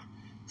behind.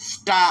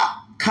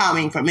 Stop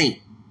coming for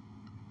me.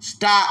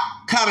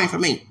 Stop coming for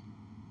me.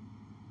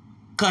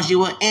 Because you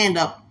will end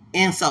up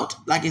insult,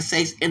 like it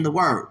says in the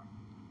word.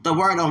 The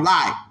word don't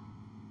lie.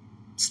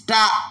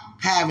 Stop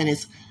having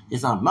this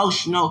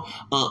emotional,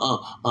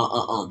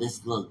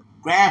 this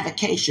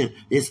gratification,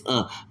 this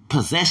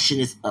possession,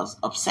 this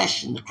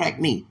obsession to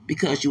crack me.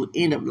 Because you will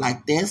end up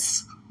like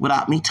this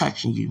without me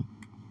touching you.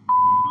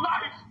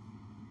 Life.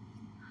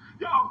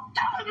 Y'all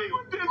killing me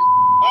with this.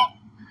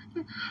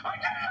 I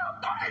can't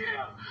help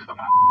here.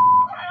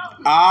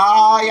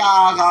 Oh,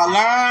 y'all gonna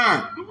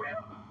learn.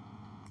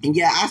 And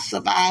yeah, I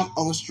survived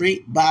on the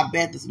street, but I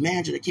bet this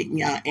manager that kicked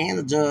me out and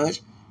the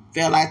judge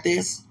felt like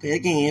this. Play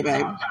again,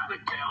 baby.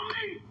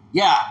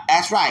 Yeah,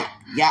 that's right.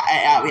 Yeah,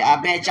 I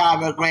bet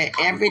y'all regret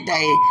every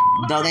day,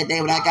 though that day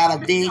when I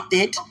got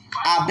addicted.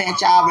 I bet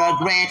y'all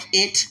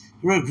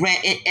regret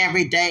it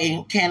every day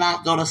and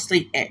cannot go to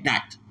sleep at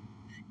night.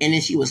 And then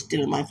she was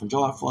stealing money from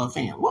George for a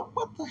fan. What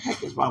the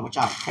heck is wrong with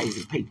y'all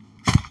crazy people?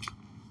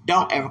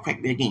 Don't ever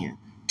crack me again.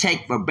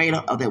 Take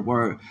verbatim of that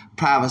word,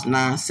 Proverbs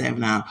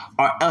 9:7,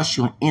 or else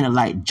you'll end up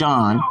like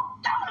John.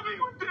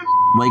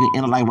 Well, you can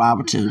end up like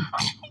Robert too.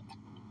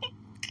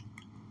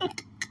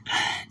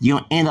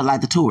 You'll end up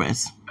like the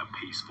tourists. A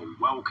peaceful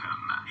welcome.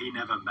 He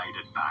never made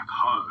it back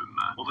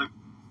home.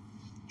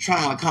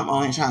 Trying to come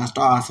on and trying to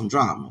start some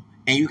drama.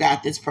 And you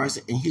got this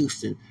person in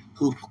Houston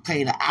who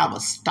claimed that I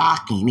was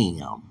stalking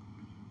him,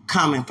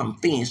 coming from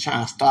Phoenix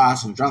trying to start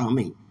some drama with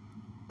me.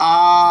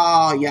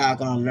 Oh, y'all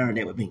gonna learn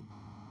that with me.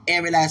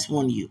 Every last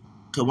one of you.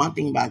 Because one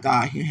thing about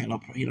God, he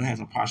don't have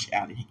no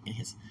partiality in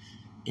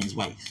his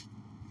ways.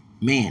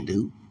 Man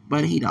do,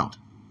 but he don't.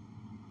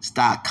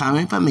 Stop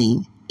coming for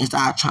me and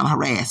start trying to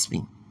harass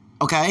me.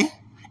 Okay?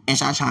 And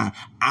start trying,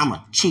 I'm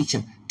a teach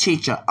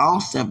your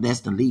own self that's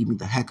to leave me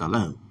the heck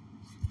alone.